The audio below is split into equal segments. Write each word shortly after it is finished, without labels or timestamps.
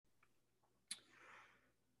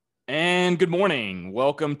And good morning.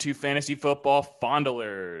 Welcome to Fantasy Football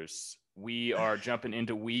Fondlers. We are jumping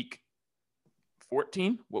into week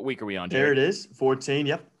 14. What week are we on, Jared? There it is, 14,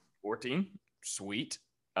 yep. 14, sweet.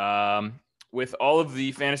 With all of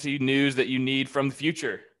the fantasy news that you need from the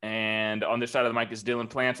future. And on this side of the mic is Dylan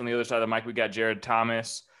Plants. On the other side of the mic, we got Jared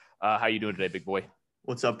Thomas. How you doing today, big boy?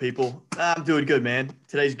 What's up, people? I'm doing good, man.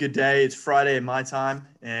 Today's a good day. It's Friday at my time,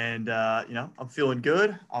 and, I'm feeling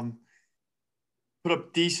good. I'm put up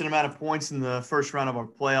a decent amount of points in the first round of our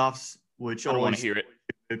playoffs, which I don't want to hear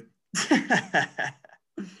it.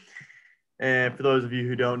 And for those of you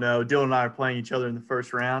who don't know, Dylan and I are playing each other in the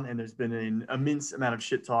first round, and there's been an immense amount of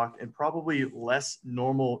shit talk and probably less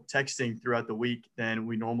normal texting throughout the week than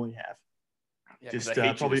we normally have. Yeah, Just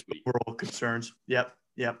probably overall concerns. Yep.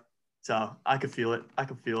 So I could feel it.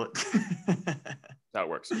 That's how it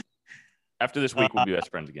works. After this week, we'll be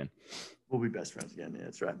best friends again. We'll be best friends again. Yeah,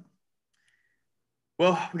 that's right.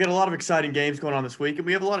 Well, we got a lot of exciting games going on this week, and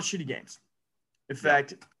we have a lot of shitty games. In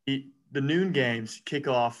fact, the noon games kick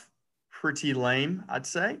off pretty lame, I'd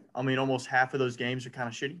say. I mean, almost half of those games are kind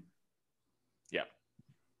of shitty. Yeah.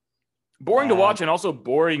 Boring to watch and also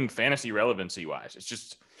boring fantasy relevancy-wise. It's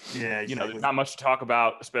just, exactly. There's not much to talk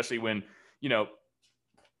about, especially when,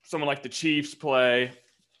 someone like the Chiefs play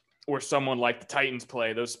or someone like the Titans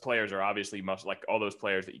play. Those players are obviously all those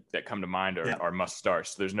players that come to mind are must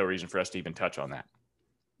starts. So there's no reason for us to even touch on that.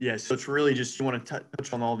 Yeah, so it's really just you want to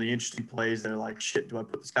touch on all the interesting plays that are like, shit, do I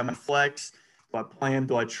put this guy on my flex? Do I play him?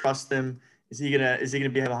 Do I trust him? Is he gonna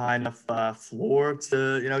be have a high enough floor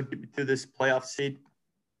to get me through this playoff seed?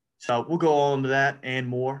 So we'll go all into that and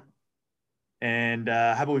more. And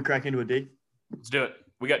how about we crack into a D? Let's do it.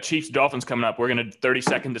 We got Chiefs Dolphins coming up. We're gonna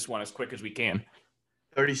 30-second this one as quick as we can.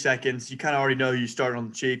 30 seconds. You kind of already know you started on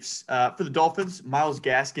the Chiefs. For the Dolphins, Myles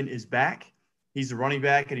Gaskin is back. He's the running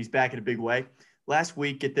back, and he's back in a big way. Last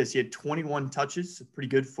week, get this, he had 21 touches, pretty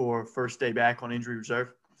good for first day back on injury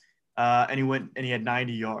reserve. And he had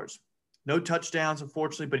 90 yards. No touchdowns,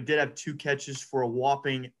 unfortunately, but he did have 2 catches for a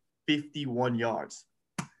whopping 51 yards.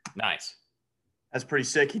 Nice. That's pretty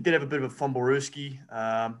sick. He did have a bit of a fumble-rooski,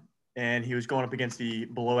 and he was going up against the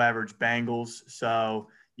below-average Bengals. So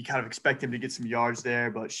you kind of expect him to get some yards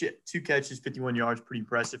there. But shit, 2 catches, 51 yards, pretty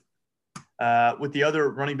impressive. With the other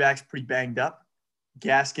running backs pretty banged up,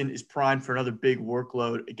 Gaskin is primed for another big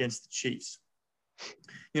workload against the Chiefs.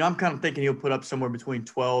 I'm kind of thinking he'll put up somewhere between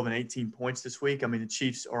 12 and 18 points this week. I mean, the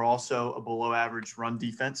Chiefs are also a below-average run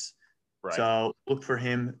defense. Right. So look for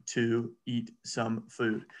him to eat some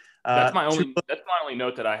food. That's my only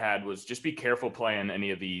note that I had was just be careful playing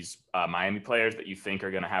any of these Miami players that you think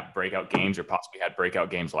are going to have breakout games or possibly had breakout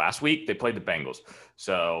games last week. They played the Bengals.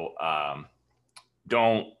 So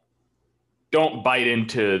don't bite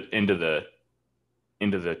into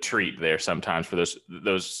the treat there sometimes for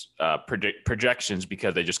those projections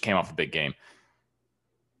because they just came off a big game.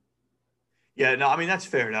 Yeah, no, I mean, that's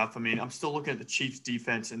fair enough. I mean, I'm still looking at the Chiefs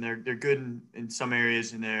defense, and they're good in some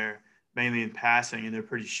areas, and they're mainly in passing, and they're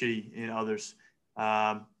pretty shitty in others.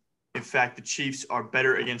 In fact, the Chiefs are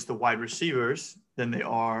better against the wide receivers than they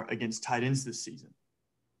are against tight ends this season.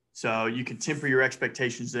 So you can temper your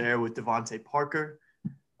expectations there with Devontae Parker.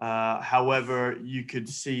 However, you could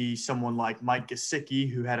see someone like Mike Gesicki,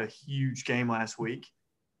 who had a huge game last week,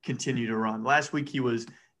 continue to run. Last week, he was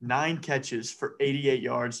 9 catches for 88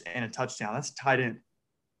 yards and a touchdown. That's tight end.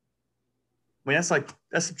 I mean, that's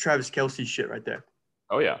some Travis Kelce shit right there.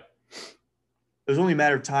 Oh, yeah. It was only a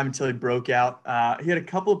matter of time until he broke out. He had a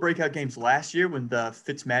couple of breakout games last year when the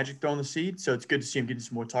Fitzmagic throwing the seed, so it's good to see him getting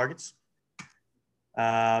some more targets.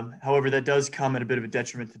 However, that does come at a bit of a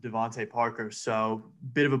detriment to Devontae Parker. So,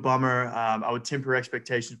 bit of a bummer. I would temper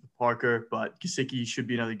expectations with Parker, but Gesicki should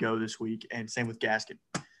be another go this week, and same with Gaskin.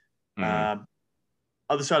 Mm-hmm.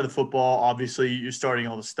 Other side of the football, obviously, you're starting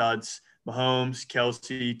all the studs. Mahomes,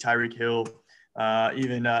 Kelce, Tyreek Hill,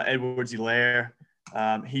 even Edwards-Helaire.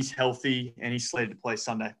 He's healthy, and he's slated to play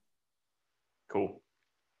Sunday. Cool.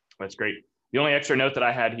 That's great. The only extra note that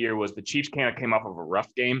I had here was the Chiefs kind of came off of a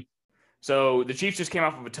rough game. So the Chiefs just came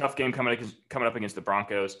off of a tough game coming up against the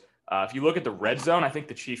Broncos. If you look at the red zone, I think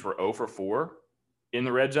the Chiefs were 0 for 4 in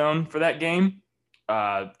the red zone for that game,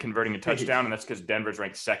 converting a touchdown, and that's because Denver's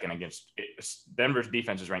defense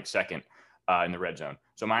is ranked second in the red zone.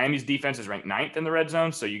 So Miami's defense is ranked 9th in the red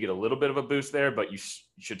zone, so you get a little bit of a boost there, but you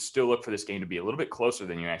should still look for this game to be a little bit closer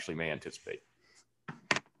than you actually may anticipate.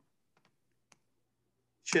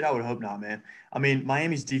 Shit, I would hope not, man. I mean,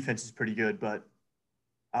 Miami's defense is pretty good, but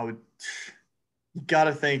you got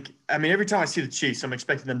to think – I mean, every time I see the Chiefs, I'm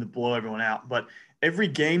expecting them to blow everyone out. But every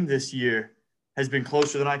game this year has been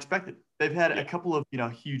closer than I expected. They've had a couple of,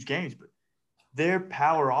 huge games, but their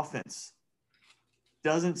power offense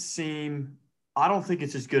doesn't seem – I don't think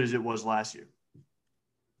it's as good as it was last year.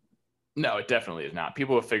 No, it definitely is not.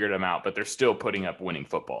 People have figured them out, but they're still putting up winning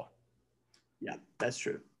football. Yeah, that's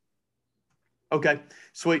true. Okay,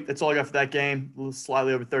 sweet. That's all I got for that game. A little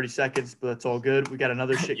slightly over 30 seconds, but that's all good. We got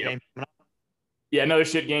another shit game coming up. Yeah, another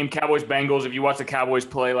shit game. Cowboys-Bengals. If you watched the Cowboys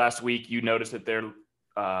play last week, you noticed that their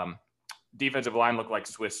defensive line looked like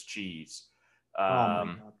Swiss cheese. Oh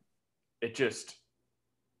my God. It just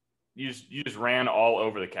you just ran all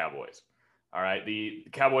over the Cowboys. All right. The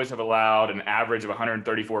Cowboys have allowed an average of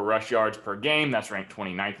 134 rush yards per game. That's ranked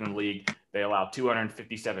 29th in the league. They allow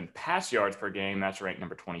 257 pass yards per game. That's ranked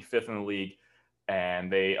number 25th in the league.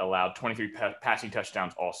 And they allowed 23 passing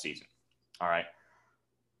touchdowns all season. All right.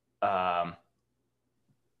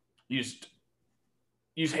 You just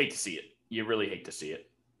hate to see it. You really hate to see it.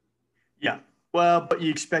 Yeah. Well, but you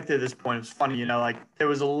expect it at this point. It's funny, like there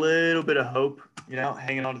was a little bit of hope,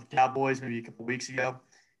 hanging on to the Cowboys maybe a couple of weeks ago.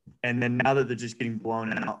 And then now that they're just getting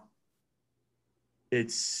blown out,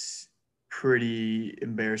 it's pretty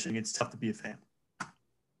embarrassing. It's tough to be a fan.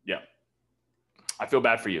 Yeah. I feel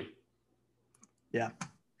bad for you. Yeah.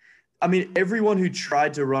 I mean, everyone who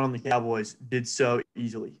tried to run on the Cowboys did so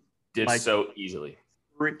easily.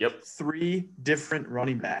 Three different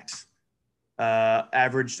running backs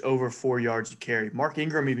averaged over 4 yards a carry. Mark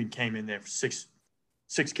Ingram even came in there for six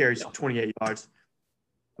carries, 28 yards.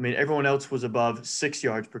 I mean, everyone else was above 6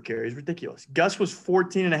 yards per carry. It's ridiculous. Gus was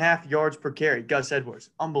 14.5 yards per carry. Gus Edwards.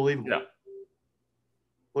 Unbelievable. Yeah.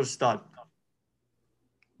 What a stud.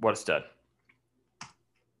 What a stud.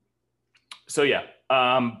 So, yeah.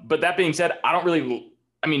 But that being said, I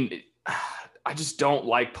just don't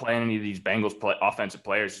like playing any of these Bengals offensive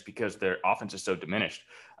players just because their offense is so diminished.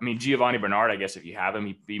 I mean, Giovanni Bernard, I guess if you have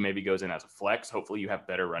him, he maybe goes in as a flex. Hopefully you have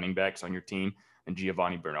better running backs on your team than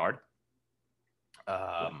Giovanni Bernard.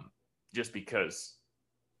 Just because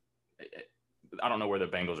I don't know where the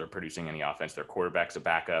Bengals are producing any offense. Their quarterback's a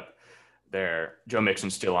backup. Joe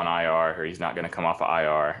Mixon's still on IR, or he's not going to come off of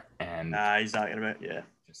IR. And he's not going to – yeah.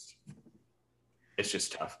 It's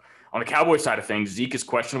just tough. On the Cowboys side of things, Zeke is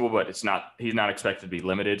questionable, but he's not expected to be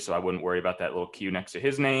limited, so I wouldn't worry about that little Q next to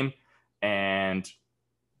his name. And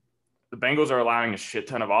the Bengals are allowing a shit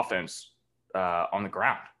ton of offense on the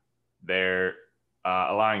ground. They're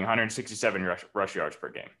allowing 167 rush yards per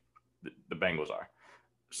game. The Bengals are.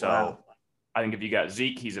 So wow. I think if you got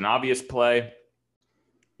Zeke, he's an obvious play.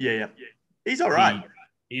 Yeah. He's all right.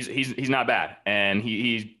 He's not bad, and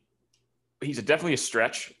he's definitely a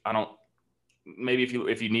stretch. Maybe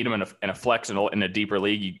if you need him in a flex in a deeper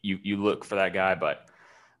league, you look for that guy, but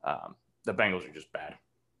the Bengals are just bad.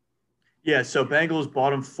 Yeah, so Bengals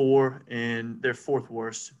bottom 4 in their 4th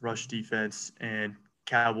worst rush defense, and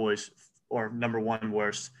Cowboys are number 1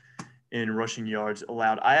 worst in rushing yards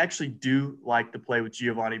allowed. I actually do like the play with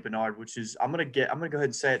Giovanni Bernard, which is I'm gonna go ahead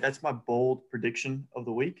and say it. That's my bold prediction of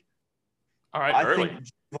the week. All right, I think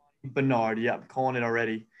Giovanni Bernard. Yeah, I'm calling it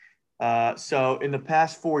already. So in the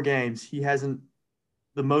past 4 games, the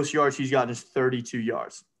most yards he's gotten is 32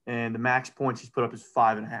 yards, and the max points he's put up is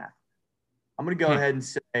 5.5. I'm going to go ahead and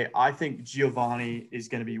say I think Giovanni is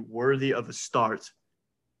going to be worthy of a start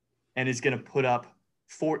and is going to put up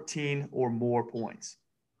 14 or more points.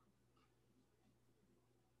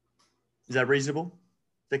 Is that reasonable?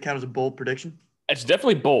 Does that count as a bold prediction? It's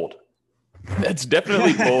definitely bold. That's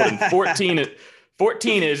definitely bold. And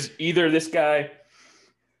 14 is either this guy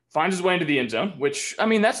finds his way into the end zone, which, I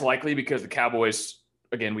mean, that's likely because the Cowboys,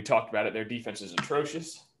 again, we talked about it, their defense is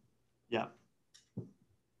atrocious. Yeah.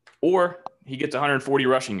 Or he gets 140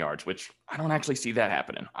 rushing yards, which I don't actually see that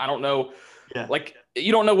happening. I don't know. Yeah. Like,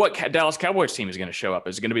 you don't know what Dallas Cowboys team is going to show up.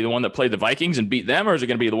 Is it going to be the one that played the Vikings and beat them, or is it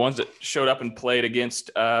going to be the ones that showed up and played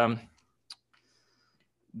against showed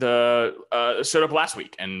up last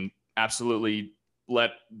week and absolutely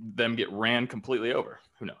let them get ran completely over?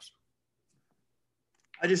 Who knows?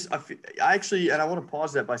 I actually, and I want to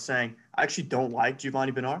pause that by saying I actually don't like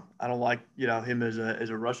Giovanni Bernard. I don't like, him as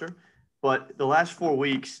a rusher. But the last 4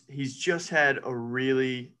 weeks, he's just had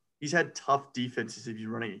he's had tough defenses if he's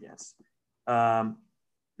running against. The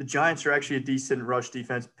Giants are actually a decent rush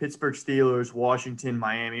defense. Pittsburgh Steelers, Washington,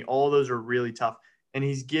 Miami, all those are really tough. And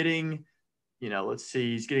he's getting,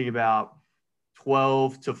 he's getting about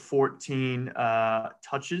 12 to 14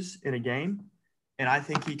 touches in a game. And I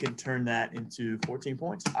think he can turn that into 14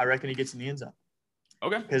 points. I reckon he gets in the end zone.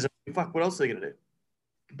 Okay. Because, what else are they going to do?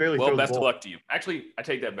 Barely well, throw the best ball. of luck to you. Actually, I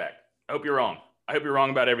take that back. I hope you're wrong. I hope you're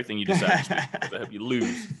wrong about everything you decide. I hope you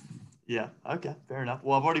lose. Yeah. Okay. Fair enough.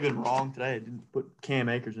 Well, I've already been wrong today. I didn't put Cam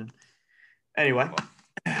Akers in. Anyway,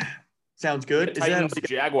 sounds good. Titans,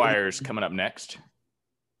 Jaguars coming up next.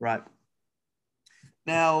 Right.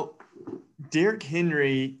 Now, Derrick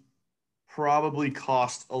Henry probably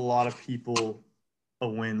cost a lot of people a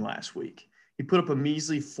win last week. He put up a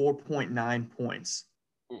measly 4.9 points.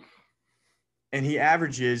 Oof. And he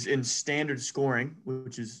averages in standard scoring,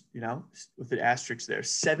 which is, with the asterisks there,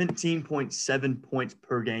 17.7 points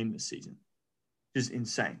per game this season. Just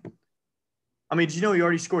insane. I mean, did you know he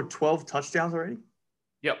already scored 12 touchdowns already?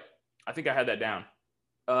 Yep. I think I had that down.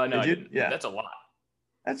 No, Did I you? didn't. Yeah. That's a lot.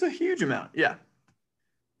 That's a huge amount. Yeah.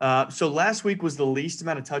 So last week was the least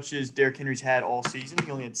amount of touches Derrick Henry's had all season.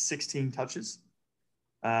 He only had 16 touches.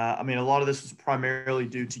 I mean, a lot of this was primarily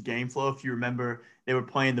due to game flow. If you remember, they were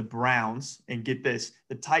playing the Browns, and get this,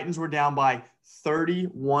 the Titans were down by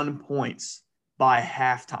 31 points by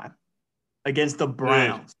halftime against the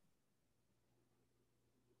Browns.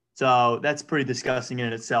 So that's pretty disgusting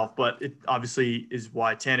in itself, but it obviously is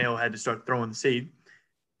why Tannehill had to start throwing the seed.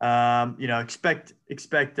 Expect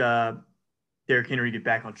Derrick Henry to get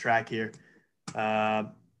back on track here.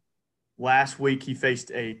 Last week, he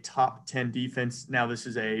faced a top 10 defense. Now this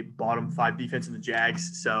is a bottom 5 defense in the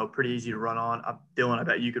Jags, so pretty easy to run on. Dylan, I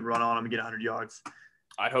bet you could run on him and get 100 yards.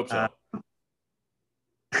 I'd hope so.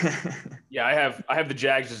 Yeah, I have the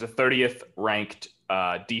Jags as a 30th ranked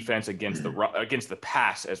defense against the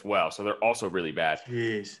pass as well, so they're also really bad.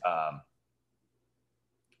 Jeez.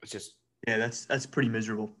 It's just that's pretty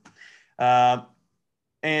miserable. And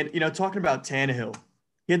talking about Tannehill,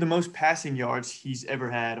 he had the most passing yards he's ever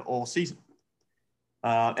had all season.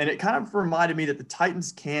 And it kind of reminded me that the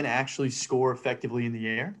Titans can actually score effectively in the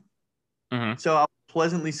air. Mm-hmm. So I was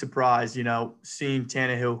pleasantly surprised, seeing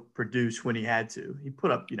Tannehill produce when he had to. He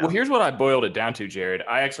put up, Well, here's what I boiled it down to, Jared.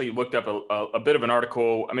 I actually looked up a bit of an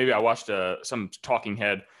article. Maybe I watched some talking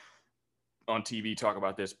head on TV talk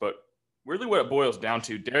about this, but really what it boils down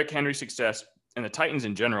to, Derrick Henry's success and the Titans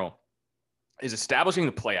in general is establishing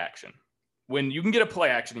the play action. When you can get a play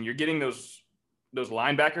action and you're getting those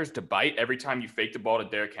linebackers to bite every time you fake the ball to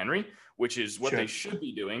Derrick Henry, which is what they should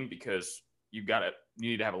be doing because you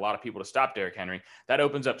need to have a lot of people to stop Derrick Henry. That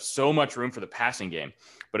opens up so much room for the passing game.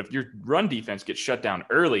 But if your run defense gets shut down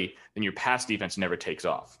early, then your pass defense never takes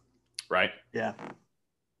off, right? Yeah.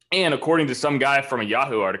 And according to some guy from a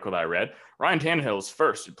Yahoo article that I read, Ryan Tannehill is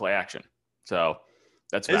first in play action. So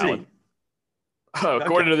that's valid.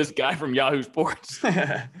 According to this guy from Yahoo Sports. We'll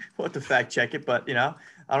have to fact check it, but I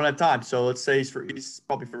don't have time. So let's say he's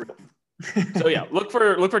probably for real. So yeah, look for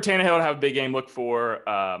Tannehill to have a big game. Look for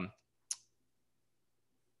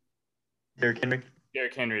Derrick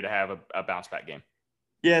Henry to have a bounce back game.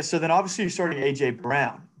 Yeah. So then obviously you're starting AJ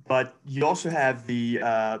Brown, but you also have the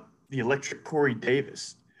electric Corey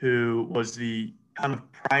Davis, who was the kind of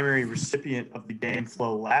primary recipient of the game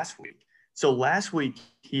flow last week. So last week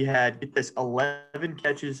he had, get this, 11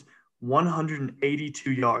 catches,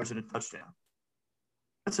 182 yards, and a touchdown.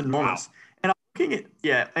 That's enormous. Wow. And I'm looking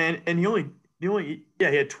at and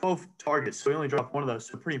he had 12 targets, so he only dropped one of those.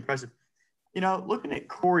 So pretty impressive. Looking at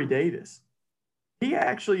Corey Davis, he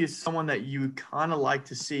actually is someone that you kind of like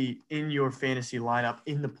to see in your fantasy lineup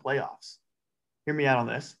in the playoffs. Hear me out on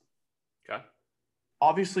this. Okay.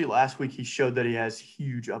 Obviously, last week he showed that he has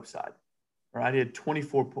huge upside. Right, he had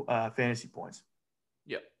 24 fantasy points.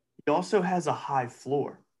 Yep. He also has a high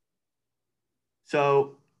floor.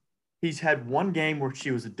 So he's had one game where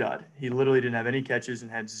she was a dud. He literally didn't have any catches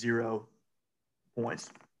and had 0 points.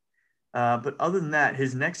 But other than that,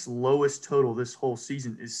 his next lowest total this whole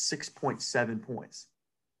season is 6.7 points.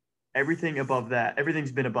 Everything's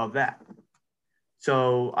been above that.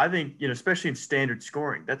 So I think, especially in standard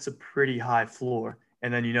scoring, that's a pretty high floor.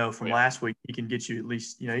 And then, from last week, he can get you at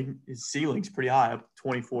least, his ceiling's pretty high, up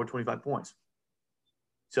 24, 25 points.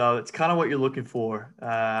 So it's kind of what you're looking for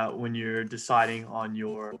when you're deciding on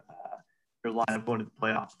your lineup going to the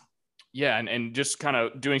playoffs. Yeah, and just kind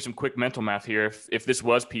of doing some quick mental math here. If this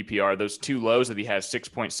was PPR, those two lows that he has,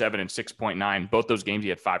 6.7 and 6.9, both those games he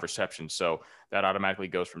had 5 receptions. So that automatically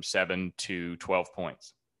goes from 7 to 12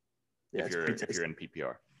 points if you're in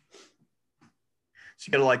PPR. So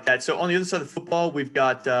you got to like that. So on the other side of the football, we've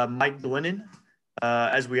got Mike Glennon.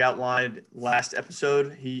 As we outlined last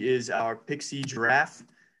episode, he is our Pixie Giraffe.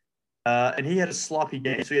 And he had a sloppy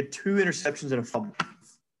game. So he had 2 interceptions and a fumble.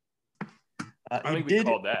 I think we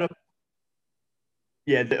called that.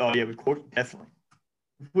 We called definitely.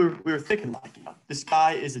 We were thinking, this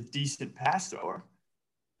guy is a decent pass thrower,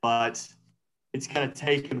 but it's going to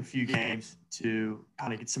take him a few games to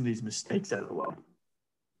kind of get some of these mistakes out of the way.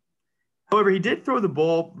 However, he did throw the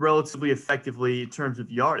ball relatively effectively in terms of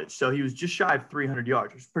yardage. So he was just shy of 300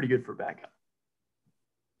 yards, which is pretty good for a backup.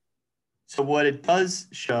 So what it does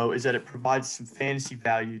show is that it provides some fantasy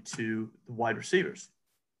value to the wide receivers.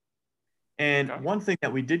 And Okay. one thing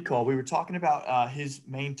that we did call, we were talking about his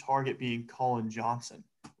main target being Colin Johnson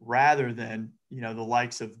rather than, the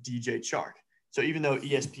likes of DJ Chark. So even though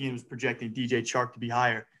ESPN was projecting DJ Chark to be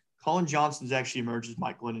higher, Colin Johnson's actually emerged as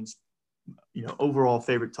Mike Glennon's, overall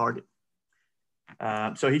favorite target.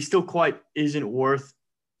 So he still quite isn't worth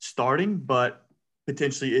starting, but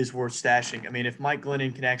potentially is worth stashing. I mean, if Mike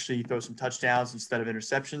Glennon can actually throw some touchdowns instead of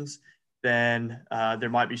interceptions, then there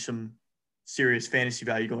might be some serious fantasy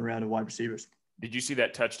value going around to wide receivers. Did you see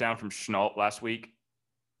that touchdown from Chenault last week?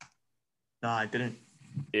 No, I didn't.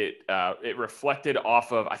 It reflected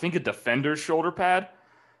off of, I think, a defender's shoulder pad.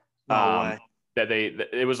 No way.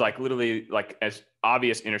 It was like literally like as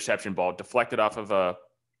obvious interception ball deflected off of a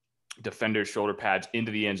defender's shoulder pads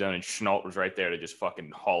into the end zone, and Chenault was right there to just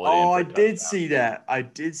fucking haul it in. Oh, I did see that.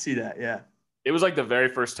 Yeah. It was like the very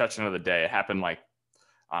first touchdown of the day. It happened like,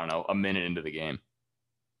 I don't know, a minute into the game.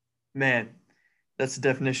 Man, that's the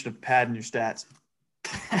definition of padding your stats.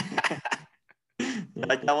 You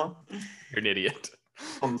like that one? You're an idiot.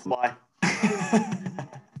 On the fly.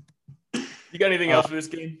 You got anything else for this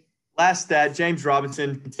game? Last stat, James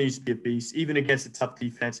Robinson continues to be a beast, even against a tough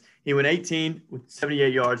defense. He went 18 with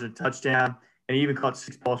 78 yards and a touchdown, and he even caught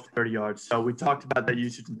 6 balls for 30 yards. So we talked about that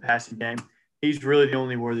usage in the passing game. He's really the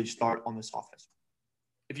only worthy start on this offense.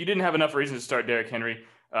 If you didn't have enough reason to start Derrick Henry,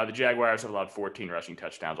 the Jaguars have allowed 14 rushing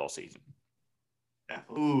touchdowns all season. Yeah.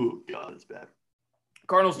 Ooh, God, that's bad.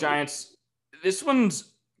 Cardinals, Giants. This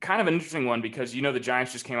one's kind of an interesting one because, the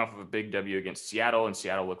Giants just came off of a big W against Seattle, and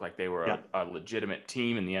Seattle looked like they were a legitimate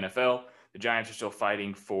team in the NFL. The Giants are still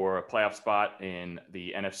fighting for a playoff spot in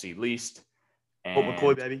the NFC least. And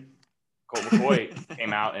Colt McCoy, baby. Colt McCoy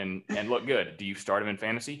came out and looked good. Do you start him in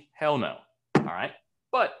fantasy? Hell no. All right.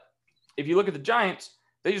 But if you look at the Giants,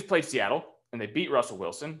 they just played Seattle, and they beat Russell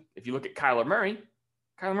Wilson. If you look at Kyler Murray's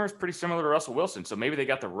pretty similar to Russell Wilson. So maybe they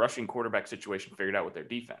got the rushing quarterback situation figured out with their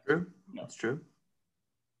defense. True. That's true.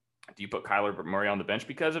 Do you put Kyler Murray on the bench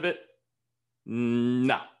because of it?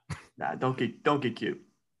 No. Nah, don't get cute.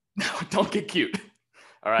 No, don't get cute.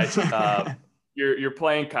 All right. You're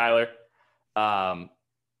playing Kyler.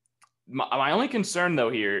 My only concern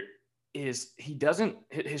though here is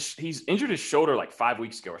he's injured his shoulder like 5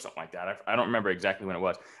 weeks ago or something like that. I don't remember exactly when it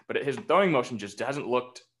was, but his throwing motion just hasn't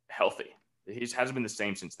looked healthy. He hasn't been the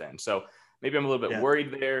same since then. So maybe I'm a little bit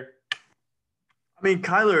worried there. I mean,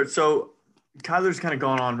 Kyler's kind of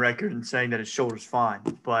gone on record and saying that his shoulder's fine,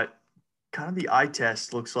 but kind of the eye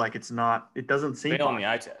test looks like it doesn't seem fail on fine. the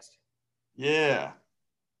eye test. Yeah.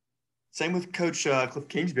 Same with Coach Cliff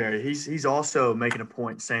Kingsbury. He's also making a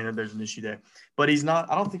point saying that there's an issue there, but he's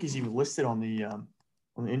not. I don't think he's even listed on the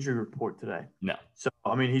injury report today. No. So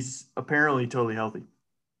I mean, he's apparently totally healthy.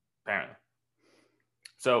 Apparently.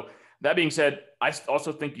 So that being said, I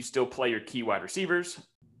also think you still play your key wide receivers.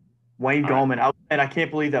 Wayne Gallman, and I can't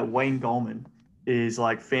believe that Wayne Gallman is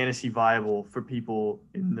like fantasy viable for people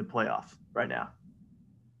in the playoffs right now.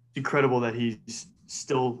 It's incredible that he's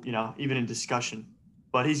still, even in discussion.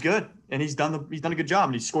 But he's good, and he's done a good job,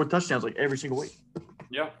 and he's scored touchdowns like every single week.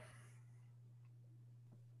 Yeah.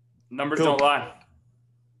 Numbers don't lie.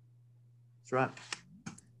 That's right.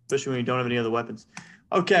 Especially when you don't have any other weapons.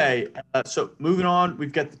 Okay, so moving on,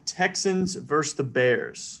 we've got the Texans versus the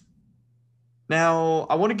Bears. Now,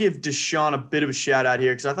 I want to give Deshaun a bit of a shout out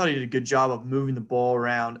here because I thought he did a good job of moving the ball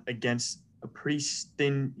around against a pretty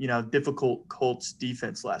difficult Colts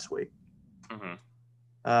defense last week.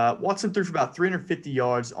 Mm-hmm. Watson threw for about 350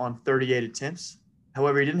 yards on 38 attempts.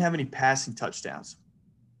 However, he didn't have any passing touchdowns.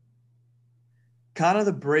 Kind of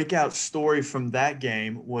the breakout story from that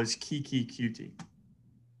game was Kiki Cutie.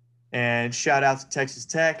 And shout out to Texas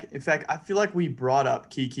Tech. In fact, I feel like we brought up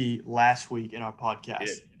Kiki last week in our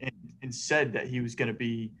podcast and said that he was going to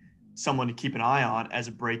be someone to keep an eye on as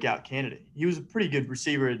a breakout candidate. He was a pretty good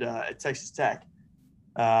receiver at Texas Tech.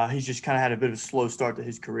 He's just kind of had a bit of a slow start to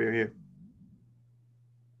his career here.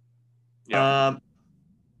 Yeah.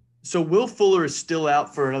 So Will Fuller is still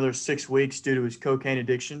out for another 6 weeks due to his cocaine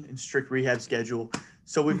addiction and strict rehab schedule.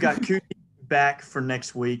 So we've got Cootie back for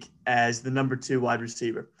next week as the number 2 wide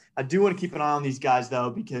receiver. I do want to keep an eye on these guys, though,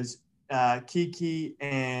 because Kiki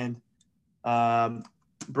and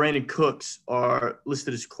Brandon Cooks are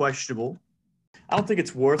listed as questionable. I don't think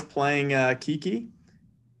it's worth playing Kiki.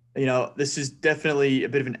 This is definitely a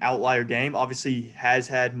bit of an outlier game. Obviously, he has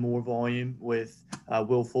had more volume with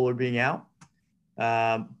Will Fuller being out.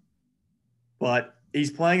 But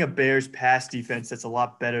he's playing a Bears pass defense that's a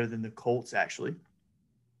lot better than the Colts, actually.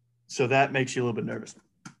 So that makes you a little bit nervous.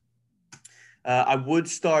 I would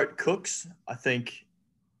start Cooks. I think,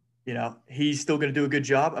 he's still going to do a good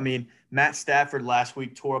job. I mean, Matt Stafford last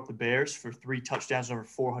week tore up the Bears for 3 touchdowns over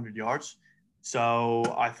 400 yards.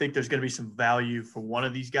 So I think there's going to be some value for one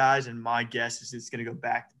of these guys, and my guess is it's going to go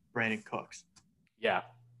back to Brandon Cooks. Yeah.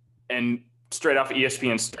 And straight off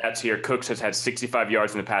ESPN stats here, Cooks has had 65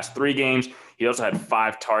 yards in the past 3 games. He also had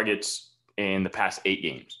 5 targets in the past 8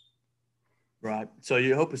 games. Right. So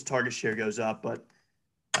you hope his target share goes up, but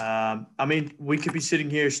I mean, we could be sitting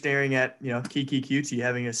here staring at, Kiki Cutesy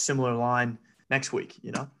having a similar line next week,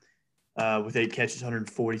 with 8 catches,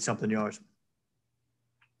 140 something yards.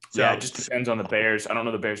 So, yeah, it just depends on the Bears. I don't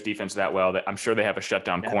know the Bears defense that well. I'm sure they have a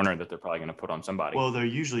shutdown corner that they're probably going to put on somebody. Well, they're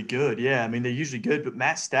usually good. Yeah, I mean, they're usually good, but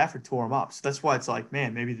Matt Stafford tore them up. So that's why it's like,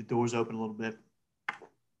 man, maybe the door's open a little bit.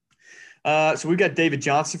 So we got David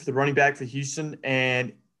Johnson for the running back for Houston,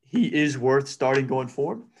 and he is worth starting going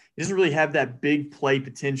forward. He doesn't really have that big play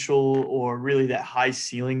potential or really that high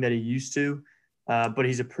ceiling that he used to, but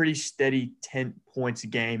he's a pretty steady 10 points a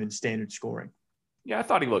game in standard scoring. Yeah, I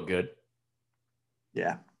thought he looked good.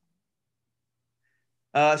 Yeah.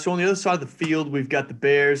 So on the other side of the field, we've got the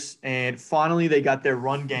Bears, and finally they got their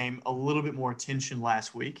run game a little bit more attention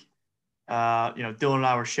last week. Dylan and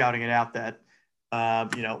I were shouting it out that,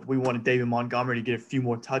 we wanted David Montgomery to get a few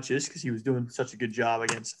more touches because he was doing such a good job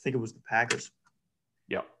against, I think it was the Packers.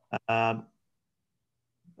 Yep.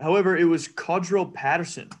 However, it was Cordell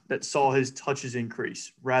Patterson that saw his touches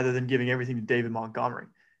increase rather than giving everything to David Montgomery.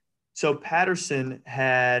 So Patterson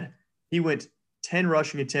went 10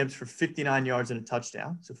 rushing attempts for 59 yards and a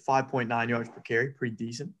touchdown, so 5.9 yards per carry, pretty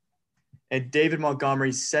decent. And David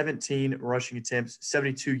Montgomery, 17 rushing attempts,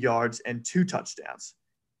 72 yards, and 2 touchdowns.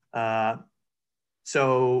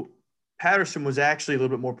 So Patterson was actually a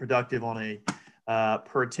little bit more productive on a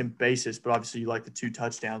per attempt basis, but obviously you like the 2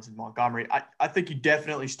 touchdowns in Montgomery. I think you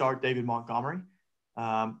definitely start David Montgomery.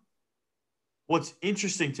 What's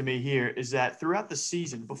interesting to me here is that throughout the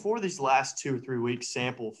season, before these last 2 or 3 weeks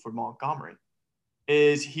sample for Montgomery,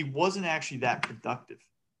 is he wasn't actually that productive.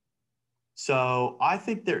 So I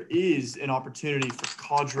think there is an opportunity for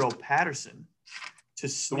Cordell Patterson to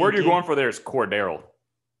sneak in. The word you're going for there is Cordero.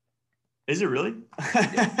 Is it really?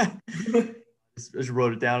 Yeah. Just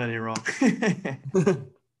wrote it down and it wrong. But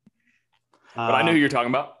I knew who you're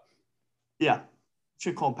talking about. Yeah.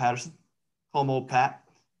 Should call him Patterson. Call him old Pat.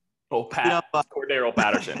 Old Pat. Cordero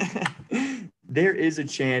Patterson. There is a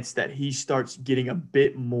chance that he starts getting a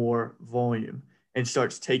bit more volume and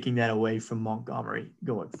starts taking that away from Montgomery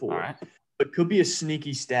going forward. All right. But could be a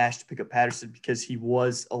sneaky stash to pick up Patterson because he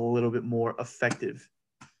was a little bit more effective,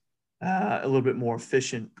 a little bit more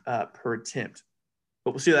efficient per attempt.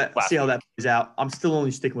 But we'll see how that plays out. I'm still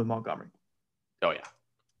only sticking with Montgomery. Oh, yeah.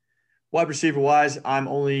 Wide receiver-wise, I'm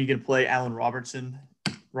only going to play Allen Robinson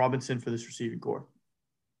for this receiving core.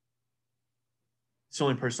 It's the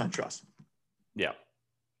only person I trust. Yeah.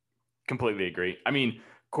 Completely agree. I mean,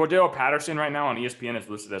 Cordell Patterson right now on ESPN is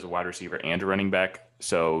listed as a wide receiver and a running back,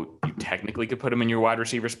 so you technically could put him in your wide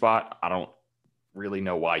receiver spot. I don't really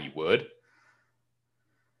know why you would,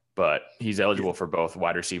 but he's eligible for both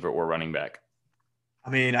wide receiver or running back. I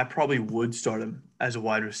mean, I probably would start him as a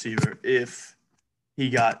wide receiver if he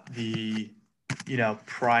got the,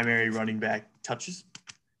 primary running back touches.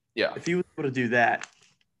 Yeah. If he was able to do that,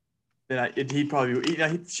 then he'd probably,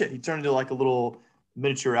 he'd turn into like a little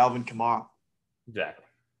miniature Alvin Kamara. Exactly.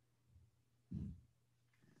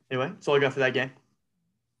 Anyway, that's all I got for that game.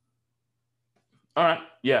 All right.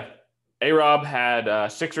 Yeah. A-Rob had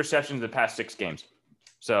 6 receptions in the past 6 games.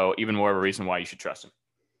 So even more of a reason why you should trust him.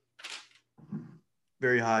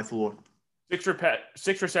 Very high floor.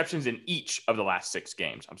 6 receptions in each of the last 6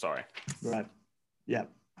 games. I'm sorry. Right. Yeah.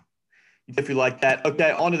 If you like that.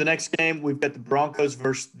 Okay, on to the next game. We've got the Broncos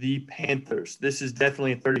versus the Panthers. This is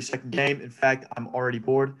definitely a 30-second game. In fact, I'm already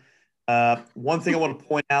bored. One thing I want to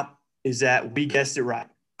point out is that we guessed it right.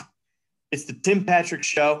 It's the Tim Patrick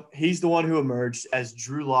show. He's the one who emerged as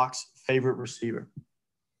Drew Lock's favorite receiver.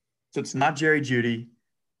 So it's not Jerry Jeudy.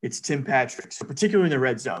 It's Tim Patrick, so particularly in the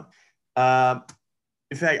red zone.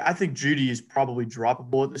 In fact, I think Jeudy is probably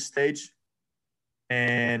droppable at this stage.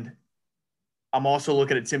 And I'm also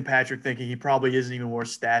looking at Tim Patrick thinking he probably isn't even worth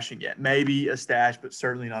stashing yet. Maybe a stash, but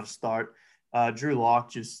certainly not a start. Drew Lock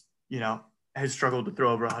just, has struggled to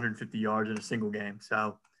throw over 150 yards in a single game.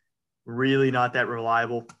 So really not that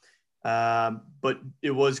reliable. But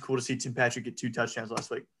it was cool to see Tim Patrick get 2 touchdowns last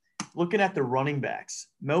week. Looking at the running backs,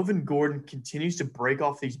 Melvin Gordon continues to break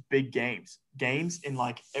off these big games in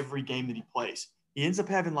like every game that he plays. He ends up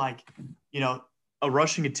having a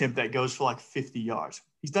rushing attempt that goes for like 50 yards.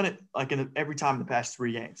 He's done it like every time in the past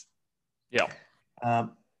 3 games. Yeah.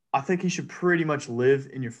 I think he should pretty much live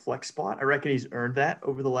in your flex spot. I reckon he's earned that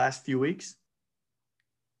over the last few weeks.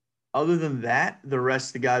 Other than that, the rest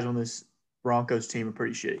of the guys on this Broncos team are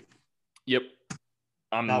pretty shitty. Yep.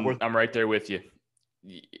 Not worth. I'm right there with you.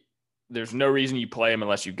 There's no reason you play him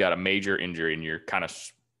unless you've got a major injury and you're kind of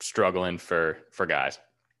struggling for guys.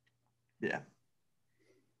 Yeah.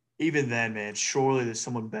 Even then, man, surely there's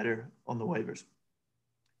someone better on the waivers.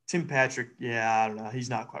 Tim Patrick, yeah, I don't know. He's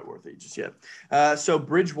not quite worth it just yet. So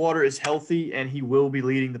Bridgewater is healthy, and he will be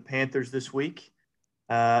leading the Panthers this week.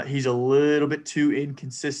 He's a little bit too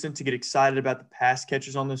inconsistent to get excited about the pass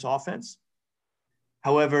catches on this offense.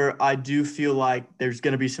 However, I do feel like there's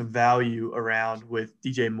going to be some value around with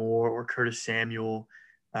DJ Moore or Curtis Samuel.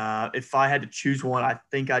 If I had to choose one, I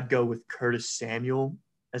think I'd go with Curtis Samuel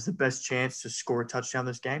as the best chance to score a touchdown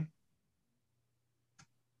this game.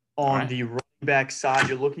 On the running back side,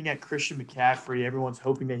 you're looking at Christian McCaffrey. Everyone's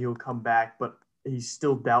hoping that he'll come back, but he's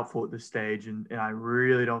still doubtful at this stage, and I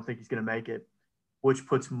really don't think he's going to make it, which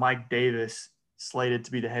puts Mike Davis slated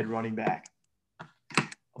to be the head running back.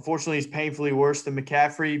 Unfortunately, he's painfully worse than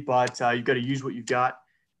McCaffrey, but you've got to use what you've got.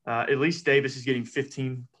 At least Davis is getting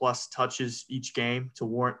 15-plus touches each game to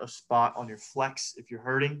warrant a spot on your flex if you're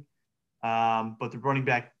hurting. But the running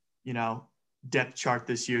back, depth chart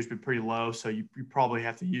this year has been pretty low, so you probably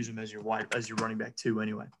have to use him as your running back too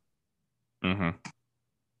anyway. Mm-hmm.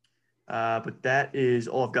 But that is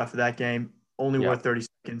all I've got for that game. Only worth 30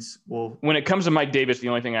 seconds. When it comes to Mike Davis, the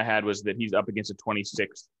only thing I had was that he's up against a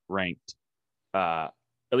 26th ranked.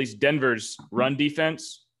 At least Denver's rush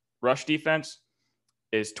defense,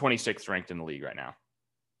 is 26th ranked in the league right now.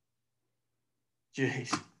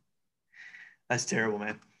 Jeez. That's terrible,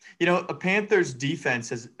 man. A Panthers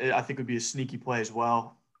defense I think would be a sneaky play as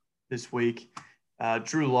well this week.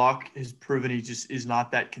 Drew Lock has proven he just is not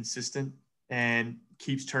that consistent and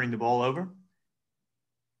keeps turning the ball over.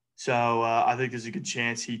 So I think there's a good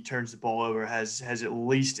chance he turns the ball over, has at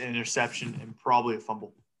least an interception and probably a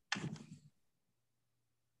fumble.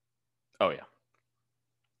 Oh, yeah.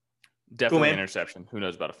 Definitely an interception. Who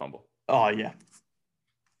knows about a fumble? Oh, yeah.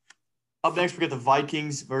 Up next, we got the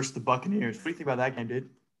Vikings versus the Buccaneers. What do you think about that game,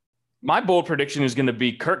 dude? My bold prediction is going to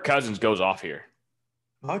be Kirk Cousins goes off here.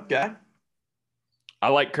 Okay. I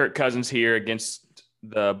like Kirk Cousins here against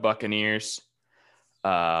the Buccaneers.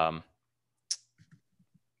 I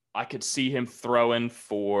could see him throwing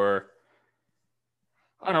for,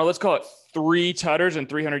 I don't know, let's call it 3 tutters and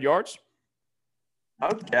 300 yards.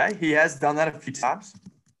 Okay, he has done that a few times.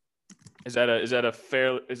 Is that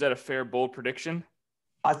a fair bold prediction?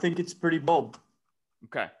 I think it's pretty bold.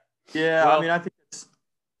 Okay. Yeah, well, I think it's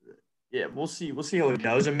we'll see how it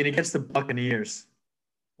goes. Against the Buccaneers,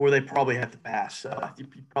 where they probably have to pass. So I think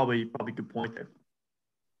probably good point there.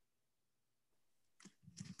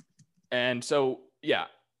 And so, yeah,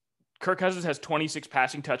 Kirk Cousins has 26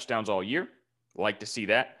 passing touchdowns all year. Like to see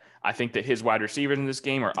that. I think that his wide receivers in this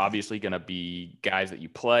game are obviously going to be guys that you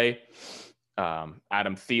play. Adam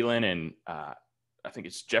Thielen and I think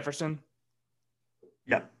it's Jefferson.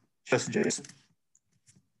 Yeah, Justin Jason.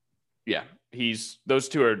 Yeah, those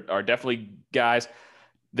two are definitely guys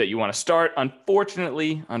that you want to start.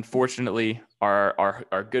 Unfortunately,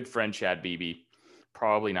 our good friend Chad Beebe,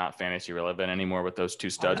 probably not fantasy relevant anymore with those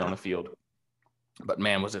two studs on the field. But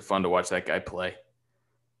man, was it fun to watch that guy play.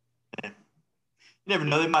 Yeah. You never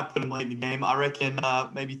know. They might put him late in the game. I reckon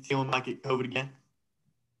maybe Thielen might get COVID again.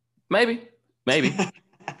 Maybe.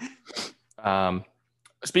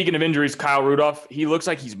 Speaking of injuries, Kyle Rudolph, he looks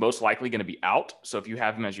like he's most likely going to be out. So if you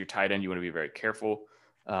have him as your tight end, you want to be very careful.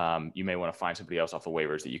 You may want to find somebody else off the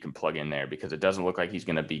waivers that you can plug in there because it doesn't look like he's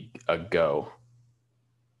going to be a go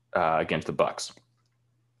against the Bucs.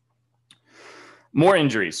 More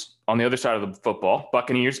injuries on the other side of the football.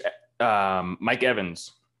 Buccaneers, Mike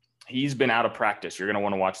Evans. He's been out of practice. You're going to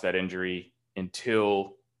want to watch that injury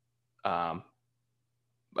until about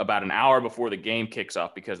an hour before the game kicks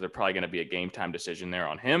off because they're probably going to be a game time decision there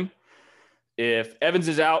on him. If Evans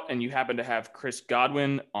is out and you happen to have Chris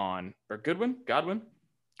Godwin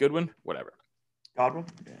Goodwin, whatever. Godwin?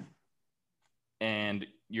 Yeah. And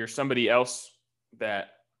you're somebody else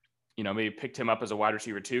that, maybe picked him up as a wide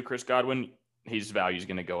receiver too, Chris Godwin, his value is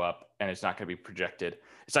going to go up and it's not going to be projected.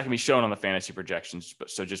 It's not going to be shown on the fantasy projections,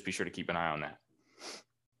 so just be sure to keep an eye on that.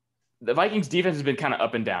 The Vikings defense has been kind of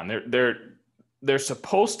up and down. They're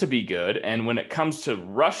supposed to be good, and when it comes to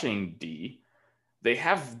rushing D, they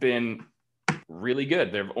have been really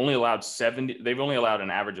good. They've only allowed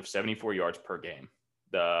an average of 74 yards per game.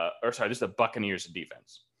 This is the Buccaneers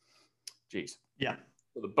defense. Jeez. Yeah.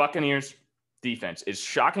 So the Buccaneers defense is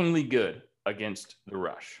shockingly good against the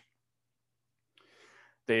rush.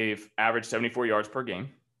 They've averaged 74 yards per game.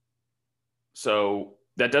 So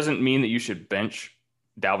that doesn't mean that you should bench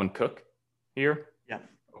Dalvin Cook here. Yeah.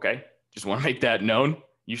 Okay. Just want to make that known.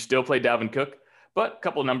 You still play Dalvin Cook, But a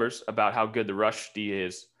couple of numbers about how good the rush D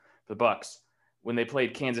is for the Bucks. When they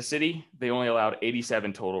played Kansas City, they only allowed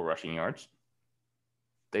 87 total rushing yards.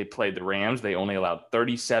 They played the Rams. They only allowed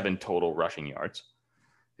 37 total rushing yards.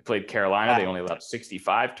 They played Carolina. They only allowed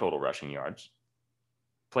 65 total rushing yards.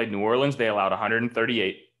 Played New Orleans. They allowed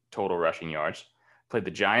 138 total rushing yards. Played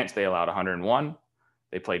the Giants. They allowed 101.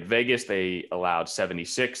 They played Vegas. They allowed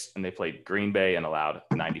 76. And they played Green Bay and allowed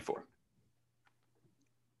 94.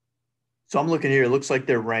 So I'm looking here. It looks like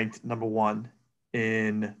they're ranked number 1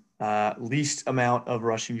 in least amount of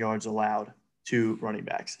rushing yards allowed to running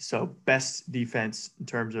backs. So best defense in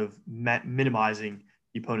terms of minimizing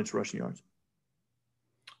the opponent's rushing yards.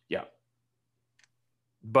 Yeah.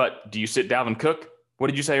 But do you sit Dalvin Cook? What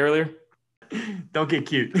did you say earlier? Don't get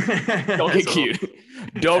cute. Don't get cute.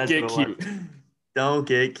 Don't get cute. Don't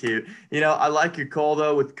get cute. I like your call,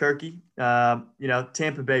 though, with Kirky.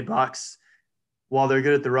 Tampa Bay Bucks, while they're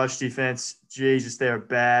good at the rush defense, Jesus, they are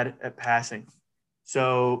bad at passing.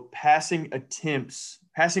 So passing attempts,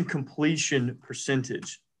 passing completion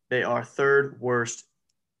percentage, they are 3rd worst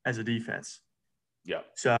as a defense. Yeah.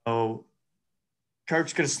 So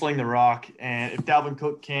Kirk's going to sling the rock, and if Dalvin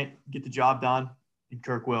Cook can't get the job done, then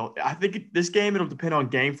Kirk will. I think this game, it'll depend on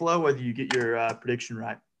game flow, whether you get your prediction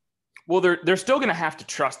right. Well, they're still going to have to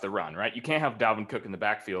trust the run, right? You can't have Dalvin Cook in the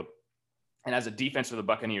backfield, and as a defense for the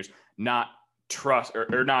Buccaneers, not trust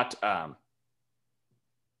or not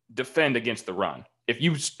defend against the run. If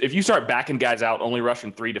you start backing guys out, only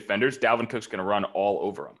rushing 3 defenders, Dalvin Cook's going to run all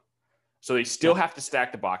over them. So they still have to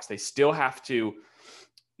stack the box. They still can't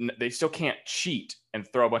cheat and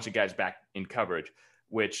throw a bunch of guys back in coverage,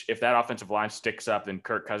 which if that offensive line sticks up, then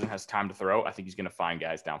Kirk Cousins has time to throw. I think he's going to find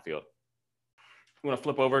guys downfield. You want to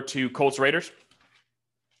flip over to Colts Raiders?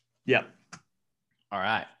 Yeah. All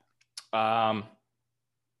right.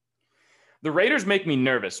 The Raiders make me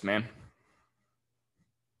nervous, man.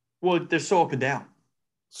 Well, they're so up and down.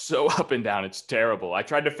 So up and down. It's terrible. I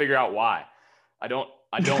tried to figure out why. I don't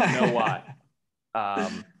know why.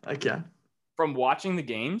 Okay. From watching the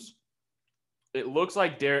games, it looks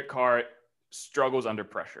like Derek Carr struggles under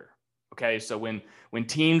pressure. Okay, so when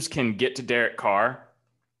teams can get to Derek Carr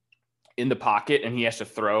in the pocket and he has to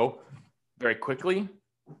throw very quickly,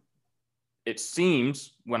 it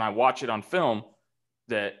seems when I watch it on film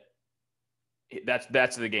that's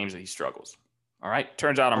the games that he struggles. All right,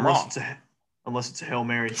 turns out I'm wrong. Unless it's a Hail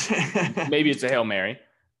Mary. Maybe it's a Hail Mary.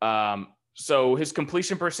 So his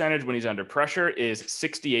completion percentage when he's under pressure is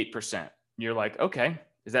 68%. You're like, okay,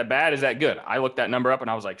 is that bad? Is that good? I looked that number up and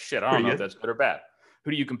I was like, shit, I don't know if that's good or bad.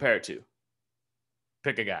 Who do you compare it to?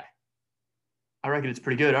 Pick a guy. I reckon it's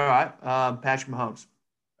pretty good. All right. Patrick Mahomes.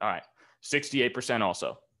 All right. 68%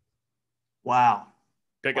 also. Wow.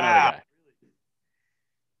 Pick another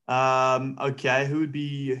guy. Okay. Who would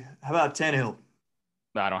be – how about Tannehill?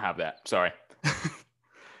 No, I don't have that. Sorry.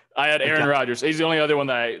 I had Aaron Rodgers. He's the only other one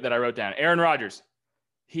that I wrote down. Aaron Rodgers.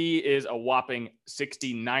 He is a whopping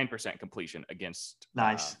 69% completion against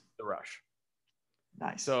the rush.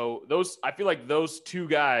 Nice. So I feel like those two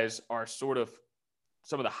guys are sort of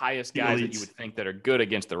some of the highest guys that you would think that are good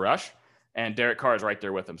against the rush, and Derek Carr is right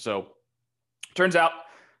there with them. So turns out,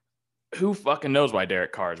 who fucking knows why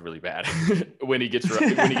Derek Carr is really bad when he gets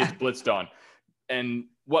blitzed on, and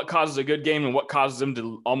what causes a good game and what causes him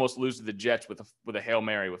to almost lose to the Jets with a Hail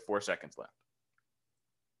Mary with 4 seconds left.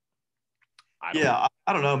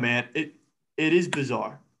 I don't know, man. It is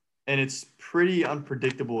bizarre, and it's pretty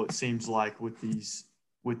unpredictable. It seems like with these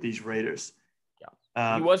Raiders.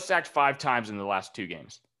 Yeah, he was sacked 5 times in the last 2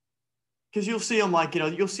 games. Because you'll see him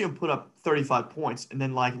you'll see him put up 35 points, and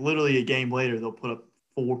then literally a game later they'll put up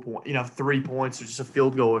 4 points, 3 points, or just a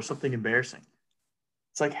field goal or something embarrassing.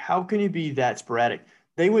 It's like, how can you be that sporadic?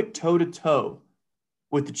 They went toe to toe